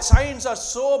கொடுக்கிறார். But signs are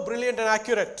so brilliant and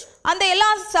accurate. அந்த எல்லா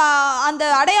அந்த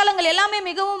அடையாளங்கள் எல்லாமே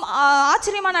மிகவும்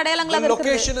ஆச்சரியமான The அடையாளங்களாக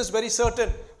இருக்கிறது. location is very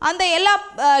certain. அந்த எல்லா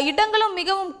இடங்களும்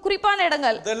மிகவும் குறிப்பான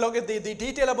இடங்கள். The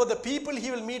detail about the people he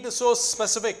will meet is so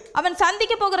specific. அவன்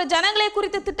சந்திக்க போகிற ஜனங்களை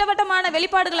குறித்து திட்டவட்டமான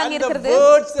வெளிப்பாடுகள் அங்கே And the இருக்கிறது.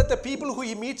 words that the people who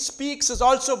he meets speaks has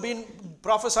also been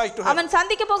prophesied to him. அவன்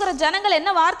சந்திக்க போகிற ஜனங்கள்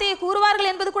என்ன வார்த்தையை கூறுவார்கள்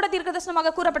என்பது கூட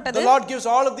தீர்க்கதரிசனமாக கூறப்பட்டது. The Lord gives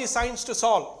all of these signs to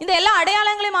Saul. இந்த எல்லா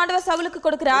அடையாளங்களையும் ஆண்டவர் சவுலுக்கு In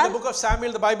கொடுக்கிறார். the book of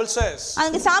Samuel, the Bible says,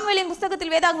 அங்கே சாமுவேலின்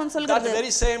புத்தகத்தில் வேதாகமம் that சொல்கிறது,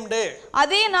 very same day,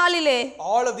 அதே நாளிலே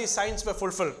all of these signs were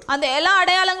fulfilled. அந்த எல்லா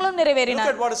அடையாளங்களும் Look நிறைவேறின.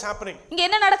 at what is happening. இங்க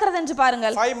என்ன நடக்கிறது என்று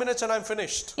பாருங்கள். 5 minutes and I'm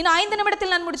finished. இன்னும் 5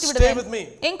 நிமிடத்தில் நான் முடித்து Stay விடுவேன். with me.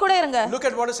 என் கூட இருங்க. Look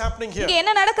at what is happening here. இங்க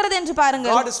என்ன நடக்கிறது என்று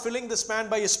பாருங்கள். God is filling this man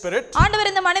by his Spirit.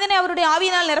 ஆண்டவர் இந்த மனிதனை அவருடைய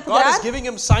ஆவியினால் God நிரப்புகிறார். is giving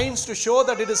him signs to show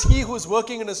that it is he who is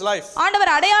working in his life.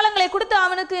 ஆண்டவர் அடையாளங்களை கொடுத்து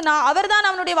அவனுக்கு அவர்தான்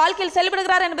அவனுடைய வாழ்க்கையில்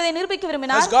செயல்படுகிறார் என்பதை நிரூபிக்க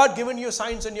விரும்பினார். Has God given you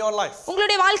signs in your life?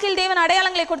 உங்களுடைய வாழ்க்கையில் தேவன்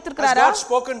அடையாளங்களை Has கொடுத்திருக்கிறாரா? God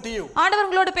spoken to you? ஆண்டவர்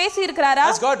உங்களோடு பேசி இருக்கிறாரா?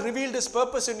 Has God revealed his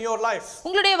purpose in your life?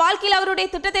 உங்களுடைய வாழ்க்கையில் அவருடைய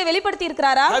திட்டத்தை வெளிப்படுத்தி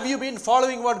இருக்கிறாரா? Have you been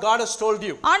following what God has told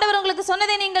you? ஆண்டவர் உங்களுக்கு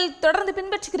சொன்னதை நீங்கள் தொடர்ந்து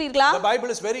பின்பற்றுகிறீர்களா? The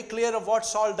Bible is very clear of what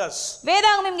Saul does.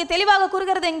 வேதாகமம் இங்கே தெளிவாக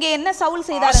கூறுகிறது இங்கே என்ன சவுல்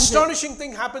செய்தார் என்று. Astonishing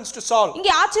thing happens to Saul.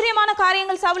 இங்கே ஆச்சரியமான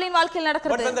காரியங்கள் சவுலின் வாழ்க்கையில் But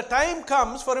நடக்கிறது. when the time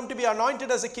comes for him to be anointed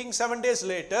as a king 7 days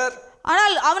later,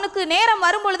 ஆனால் அவனுக்கு நேரம்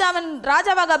வரும்பொழுது அவன்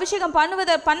ராஜாவாக அபிஷேகம்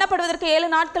பண்ணப்படுவதற்கு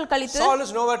 7 நாட்கள் கழித்து Saul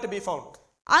is nowhere to be found.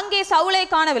 அங்கே சவுலை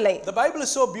காணவில்லை. The Bible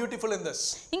is so beautiful in this.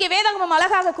 இங்கே வேதாகமம்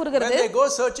அழகாக கூறுகிறது, When they go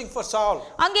searching for Saul,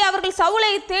 அங்கே அவர்கள் சவுலை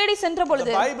தேடி சென்ற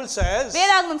பொழுது the Bible says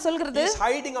வேதாகமம் சொல்கிறது, he is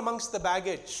hiding amongst the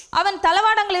baggage. அவன்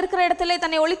தளவாடங்கள் இருக்கிற இடத்திலே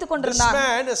தன்னை ஒளித்துக் This கொண்டிருந்தான்.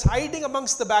 man is hiding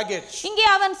amongst the baggage. இங்கே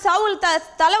அவன் சவுல்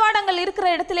தளவாடங்கள்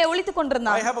இருக்கிற இடத்திலே ஒளித்துக்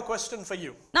கொண்டிருந்தான். I have a question for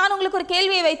you. நான் உங்களுக்கு ஒரு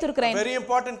கேள்வியை வைத்திருக்கிறேன். Very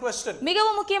important question.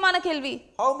 மிகவும் முக்கியமான கேள்வி.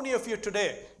 How many of you today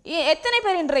எத்தனை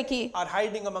பேர் இன்றைக்கு are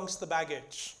hiding amongst the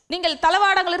baggage? நீங்கள்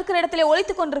தளவாடங்கள் இருக்கிற இடத்திலே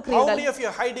ஒளித்துக் How கொண்டிருக்கிறீர்கள்? many of you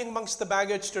are hiding amongst the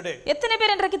baggage today? எத்தனை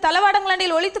பேர் இன்றைக்கு தளவாடங்கள்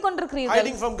அண்டையில் ஒளித்துக் கொண்டிருக்கிறீர்கள்?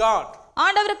 Hiding from God.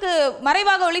 ஆண்டவருக்கு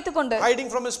மறைவாக ஒளித்துக்கொண்டு, hiding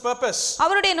from his purpose.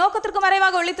 அவருடைய நோக்கத்திற்கு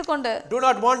மறைவாக ஒளித்துக்கொண்டு, Do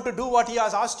not want to do what he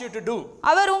has asked you to do,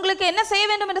 அவர் உங்களுக்கு என்ன செய்ய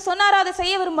வேண்டும் என்று சொன்னாரோ அதை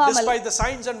செய்ய விரும்பாமல், despite the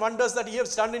signs and wonders that he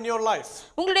has done in your life,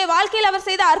 உங்களுடைய வாழ்க்கையில் அவர்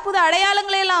செய்த அற்புத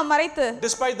அடையாளங்களை எல்லாம் மறைத்து,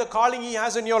 despite the calling he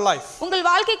has in your life. உங்கள்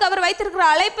வாழ்க்கைக்கு அவர் வைத்திருக்கிற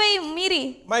அழைப்பை மீறி,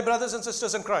 My brothers and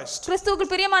sisters in Christ,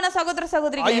 கிறிஸ்துவுக்குள் பிரியமான சகோதர are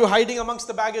சகோதரிகளே, you hiding amongst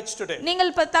the baggage today?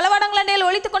 நீங்கள் தளவாடங்களண்டையில்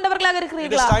ஒளித்துக் கொண்டவர்களாக It is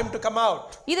இருக்கிறீர்களா? time to come out.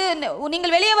 இது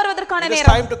நீங்கள் வெளியே வருவதற்கான It is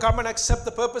நேரம். time to come and accept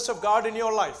the purpose of God in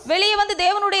your life. வெளியே வந்து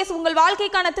தேவனுடைய உங்கள்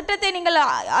வாழ்க்கைக்கான திட்டத்தை நீங்கள்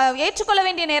ஏற்றுக்கொள்ள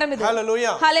வேண்டிய நேரம் இது.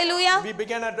 Hallelujah. Hallelujah. We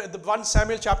began at the 1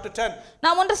 Samuel chapter 10.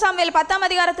 நாம் 1 சாமுவேல் 10ஆம்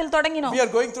அதிகாரத்தில் தொடங்கினோம். We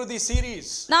are going through these series.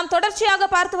 நாம் தொடர்ச்சியாக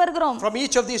பார்த்து வருகிறோம். From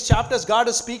each of these chapters, God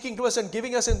is speaking to us and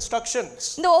giving us instructions.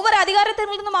 இந்த ஒவ்வொரு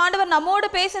அதிகாரத்திலிருந்தும் ஆண்டவர் நம்மோடு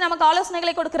பேசி நமக்கு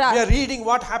ஆலோசனைகளை கொடுக்கிறார். We are reading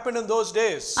what happened in those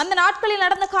days. அந்த நாட்களில்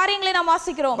நடந்த காரியங்களை நாம்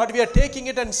வாசிக்கிறோம். But we are taking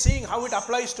it and seeing how it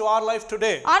applies to our life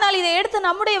today. ஆனால் இதை எடுத்து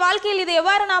நம்முடைய வாழ்க்கையில் இதை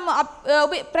எவ்வாறு நாம்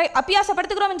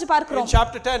அபியாசப்படுத்துகிறோம் என்று In பார்க்கிறோம்.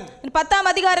 chapter 10, 10ஆம்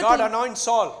God அதிகாரத்தில் anoints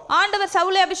Saul. ஆண்டவர்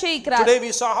சவுலை அபிஷேகிக்கிறார். Today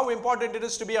we saw how important it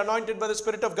is to be anointed by the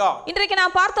Spirit of God. இன்றைக்கு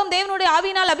நாம் பார்த்தோம் தேவனுடைய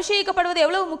ஆவியினால் அபிஷேகிக்கப்படுவது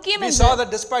எவ்வளவு முக்கியம் We என்று. saw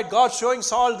that despite God showing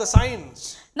Saul the signs,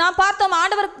 நாம் பார்த்தோம்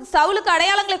ஆண்டவர் சவுலுக்கு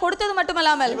அடையாளங்களை கொடுத்தது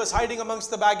மட்டுமல்லாமல் he was hiding amongst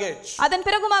the baggage. அதன்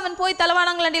பிறகும் அவன் போய்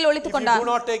தளவாடங்களண்டில் ஒளித்துக் If you கொண்டான். do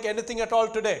not take anything at all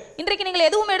today, இன்றைக்கு நீங்கள்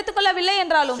எதுவும் எடுத்துக்கொள்ளவில்லை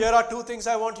என்றாலும் here are two things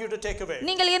I want you to take away.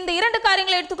 நீங்கள் இந்த 2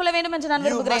 காரியங்களை எடுத்துக்கொள்ள வேண்டும் என்று நான் You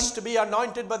விரும்புகிறேன். must be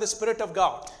anointed by the Spirit of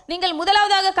God. நீங்கள்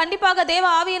முதலாவதாக கண்டிப்பாக தேவ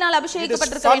ஆவியினால் It is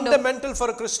அபிஷேகிக்கப்பட்டிருக்க வேண்டும். fundamental for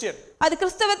a Christian. அது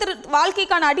கிறிஸ்தவத்தின்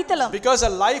வாழ்க்கைக்கான அடித்தளம். Because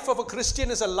a life of a Christian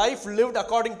is a life lived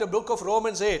according to the book of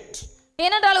Romans 8.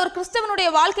 ஏனென்றால் ஒரு கிறிஸ்தவனுடைய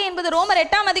வாழ்க்கை என்பது ரோமர்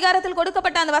 8ஆம் அதிகாரத்தில்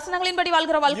கொடுக்கப்பட்ட அந்த வசனங்களின்படி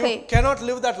வாழ்கிற வாழ்க்கை. You cannot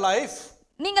live that life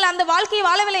நீங்கள் அந்த வாழ்க்கையை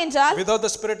வாழவில்லை என்றால் without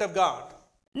the Spirit of God.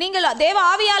 நீங்கள் தேவ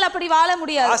ஆவியால் அப்படி வாழ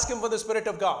முடியாது. Ask him for the Spirit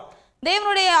of God.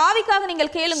 தேவனுடைய ஆவிக்காக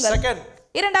நீங்கள் கேளுங்கள். Second,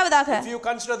 இரண்டாவதாக, if you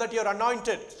consider that you are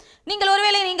anointed, நீங்கள்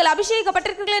ஒருவேளை நீங்கள்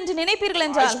அபிஷேகிக்கப்பட்டிருக்கிறீர்கள் என்று நினைப்பீர்கள் I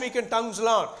என்றால், speak in tongues,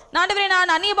 Lord. ஆண்டவரே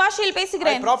நான் அந்நிய பாஷையில் I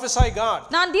பேசுகிறேன், prophesy, God.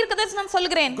 நான் தீர்க்கதரிசனம்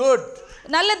சொல்கிறேன், Good.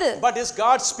 நல்லது. But is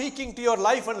God speaking to your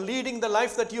life and leading the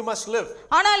life that you must live?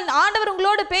 ஆனால் ஆண்டவர்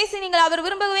உங்களோடு பேசி நீங்கள் அவர்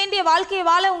விரும்ப வேண்டிய வாழ்க்கையை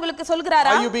வாழ உங்களுக்கு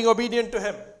சொல்கிறாரா? Are you being obedient to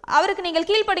him? அவருக்கு நீங்கள்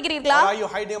கீழ்ப்படுகிறீர்களா? Or are you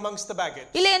hiding amongst the baggage?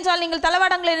 இல்லை என்றால் நீங்கள்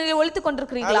தளவாடங்களை ஒளித்துக்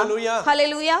கொண்டிருக்கிறீர்களா? Hallelujah.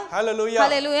 Hallelujah. Hallelujah.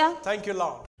 Hallelujah. Thank you,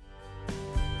 Lord.